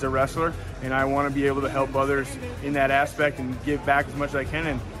opportunity as a wrestler, and I want to be able to help others in that aspect and give back as much as I can.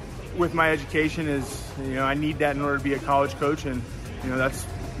 And with my education I need that in order to be a college coach, and that's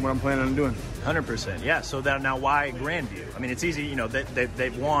what I'm planning on doing. 100%. Yeah. So now why Grandview? I mean, it's easy.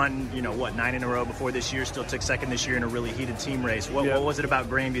 They've won 9 in a row before this year. Still took second this year in a really heated team race. What was it about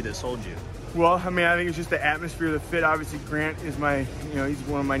Grandview that sold you? Well, I mean, I think it's just the atmosphere, the fit. Obviously, Grant is he's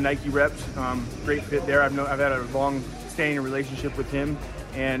one of my Nike reps. Great fit there. I've had a long-standing relationship with him,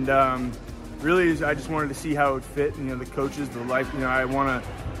 and really, I just wanted to see how it would fit. The coaches, the life.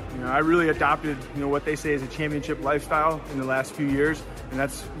 I really adopted what they say is a championship lifestyle in the last few years, and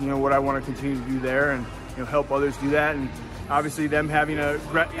that's what I want to continue to do there, and help others do that. And obviously, them having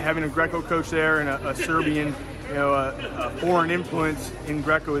a Greco coach there and a Serbian. A foreign influence in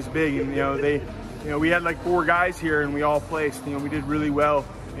Greco is big, and we had like 4 guys here, and we all placed. We did really well,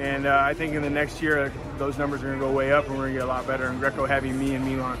 and I think in the next year those numbers are going to go way up, and we're going to get a lot better. And Greco having me and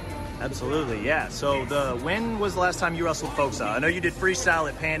Milan. Absolutely, yeah. So when was the last time you wrestled folk style? I know you did freestyle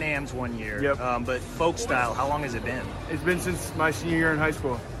at Pan Am's one year, yep. But folk style, how long has it been? It's been since my senior year in high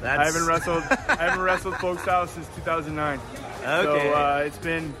school. I haven't wrestled folk style since 2009. Okay. So it's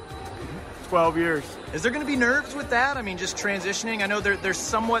been 12 years. Is there going to be nerves with that? I mean, just transitioning? I know they're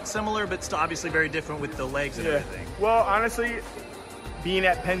somewhat similar, but still obviously very different with the legs and everything. Well, honestly, being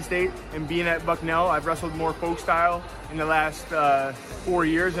at Penn State and being at Bucknell, I've wrestled more folk style in the last 4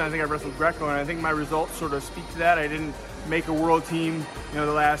 years, and I think I've wrestled Greco, and I think my results sort of speak to that. I didn't make a world team, the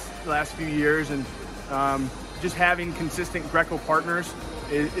last few years, and just having consistent Greco partners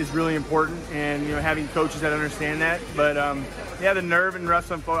is really important, and having coaches that understand that. But the nerve in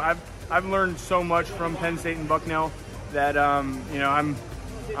wrestling folk, I've learned so much from Penn State and Bucknell that I'm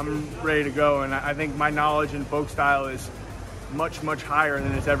ready to go, and I think my knowledge in folk style is much, much higher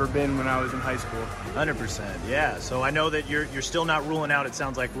than it's ever been when I was in high school. 100%, yeah. So I know that you're still not ruling out, it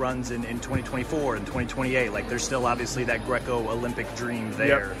sounds like, runs in 2024 and 2028. Like, there's still obviously that Greco Olympic dream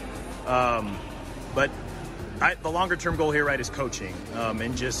there. Yep. But the longer-term goal here, right, is coaching.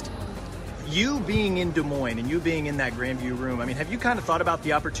 And just you being in Des Moines and you being in that Grandview room, I mean, have you kind of thought about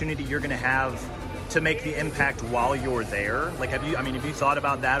the opportunity you're going to have to make the impact while you're there? Like, have you thought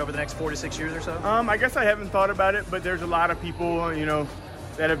about that over the next 4 to 6 years or so? I guess I haven't thought about it, but there's a lot of people,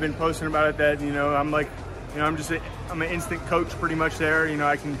 that have been posting about it that, I'm like, I'm an instant coach pretty much there.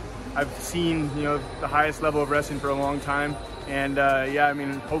 I've seen, the highest level of wrestling for a long time. And,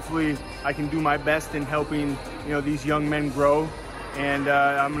 hopefully I can do my best in helping, these young men grow. And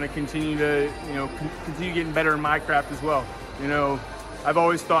I'm going to continue to, continue getting better in my craft as well. I've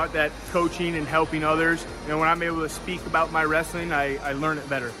always thought that coaching and helping others, when I'm able to speak about my wrestling, I learn it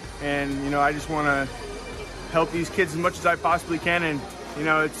better. And, I just want to help these kids as much as I possibly can. And,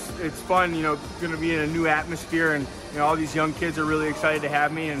 it's fun, going to be in a new atmosphere. And, all these young kids are really excited to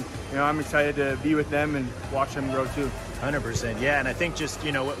have me. And, I'm excited to be with them and watch them grow too. 100%, yeah. And I think just,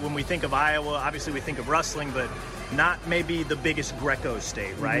 when we think of Iowa, obviously we think of wrestling, but not maybe the biggest Greco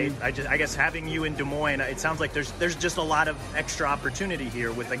state, right? Mm-hmm. I guess having you in Des Moines, it sounds like there's just a lot of extra opportunity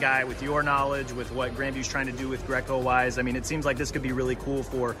here with a guy with your knowledge, with what Grandview's trying to do with Greco-wise. I mean, it seems like this could be really cool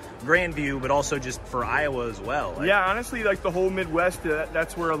for Grandview, but also just for Iowa as well. Yeah, honestly, like the whole Midwest,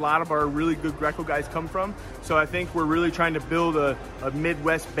 that's where a lot of our really good Greco guys come from. So I think we're really trying to build a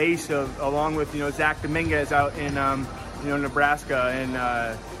Midwest base along with, Zach Dominguez out in, Nebraska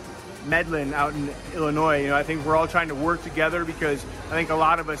and Medlin out in Illinois. I think we're all trying to work together because I think a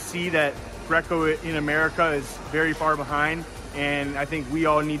lot of us see that Greco in America is very far behind, and I think we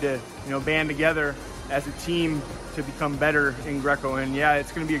all need to, band together as a team to become better in Greco. And yeah,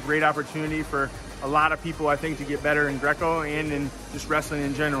 it's going to be a great opportunity for a lot of people, I think, to get better in Greco and in just wrestling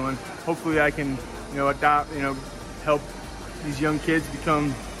in general. And hopefully I can, help these young kids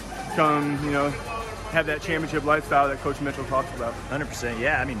become, have that championship lifestyle that Coach Mitchell talks about. 100%,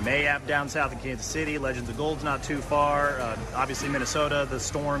 yeah. I mean, Mayap down south in Kansas City, Legends of Gold's not too far. Obviously, Minnesota, the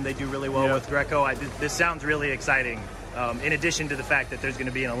Storm, they do really well with Greco. This sounds really exciting. In addition to the fact that there's going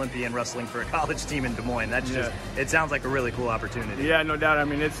to be an Olympian wrestling for a college team in Des Moines, it sounds like a really cool opportunity. Yeah, no doubt. I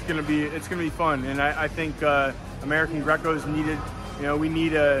mean, it's going to be fun, and I think American Greco's needed. We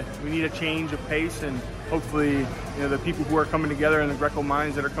need a change of pace, and hopefully, the people who are coming together and the Greco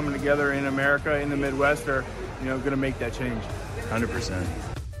minds that are coming together in America, in the Midwest, are, going to make that change. 100%.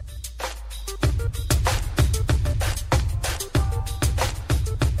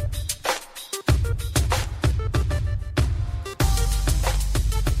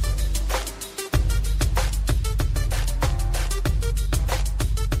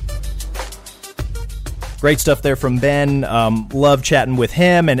 Great stuff there from Ben. Love chatting with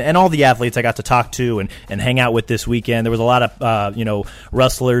him and all the athletes I got to talk to and hang out with this weekend. There was a lot of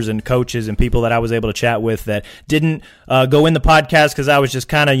wrestlers and coaches and people that I was able to chat with that didn't go in the podcast because I was just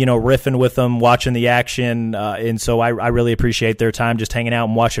kind of riffing with them, watching the action, and so I really appreciate their time just hanging out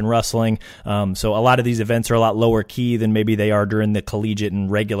and watching wrestling. So a lot of these events are a lot lower key than maybe they are during the collegiate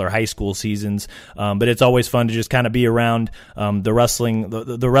and regular high school seasons. But it's always fun to just kind of be around the wrestling,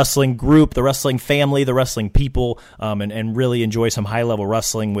 the wrestling group, the wrestling family, the wrestling people, and really enjoy some high level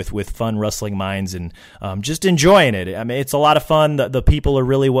wrestling with fun wrestling minds and just enjoying it. I mean, it's a lot of fun. The people are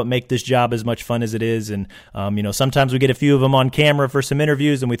really what make this job as much fun as it is. And sometimes we get a few of them on camera for some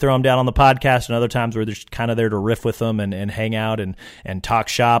interviews and we throw them down on the podcast, and other times we're just kind of there to riff with them and hang out and talk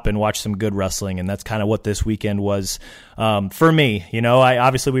shop and watch some good wrestling. And that's kind of what this weekend was for me.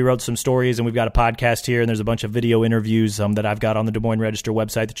 Obviously we wrote some stories and we've got a podcast here, and there's a bunch of video interviews that I've got on the Des Moines Register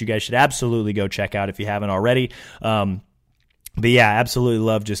website that you guys should absolutely go check out if you haven't already. But yeah, absolutely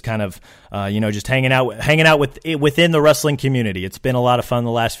love just kind of, just hanging out within the wrestling community. It's been a lot of fun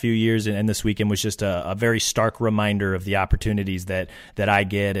the last few years, and this weekend was just a very stark reminder of the opportunities that I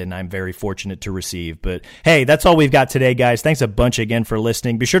get, and I'm very fortunate to receive. But hey, that's all we've got today, guys. Thanks a bunch again for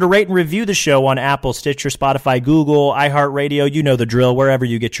listening. Be sure to rate and review the show on Apple, Stitcher, Spotify, Google, iHeartRadio. You know the drill. Wherever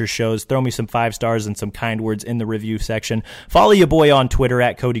you get your shows, throw me some 5 stars and some kind words in the review section. Follow your boy on Twitter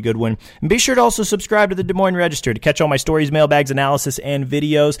at Cody Goodwin, and be sure to also subscribe to the Des Moines Register to catch all my stories, mailbags, analysis, and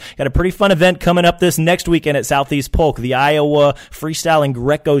videos. Got a pretty fun event coming up this next weekend at Southeast Polk, the Iowa Freestyle and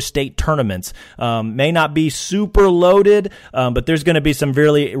Greco State Tournaments. May not be super loaded, but there's going to be some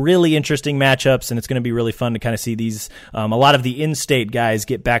really, really interesting matchups, and it's going to be really fun to kind of see these, a lot of the in-state guys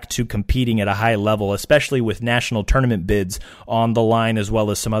get back to competing at a high level, especially with national tournament bids on the line, as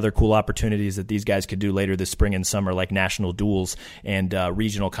well as some other cool opportunities that these guys could do later this spring and summer, like national duels and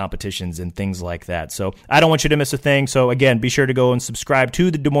regional competitions and things like that. So I don't want you to miss a thing. So again, be sure to go and subscribe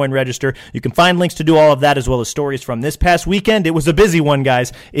to the Des Moines Register. You can find links to do all of that, as well as stories from this past weekend. It was a busy one,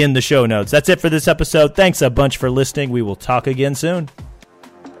 guys, in the show notes. That's it for this episode. Thanks a bunch for listening. We will talk again soon.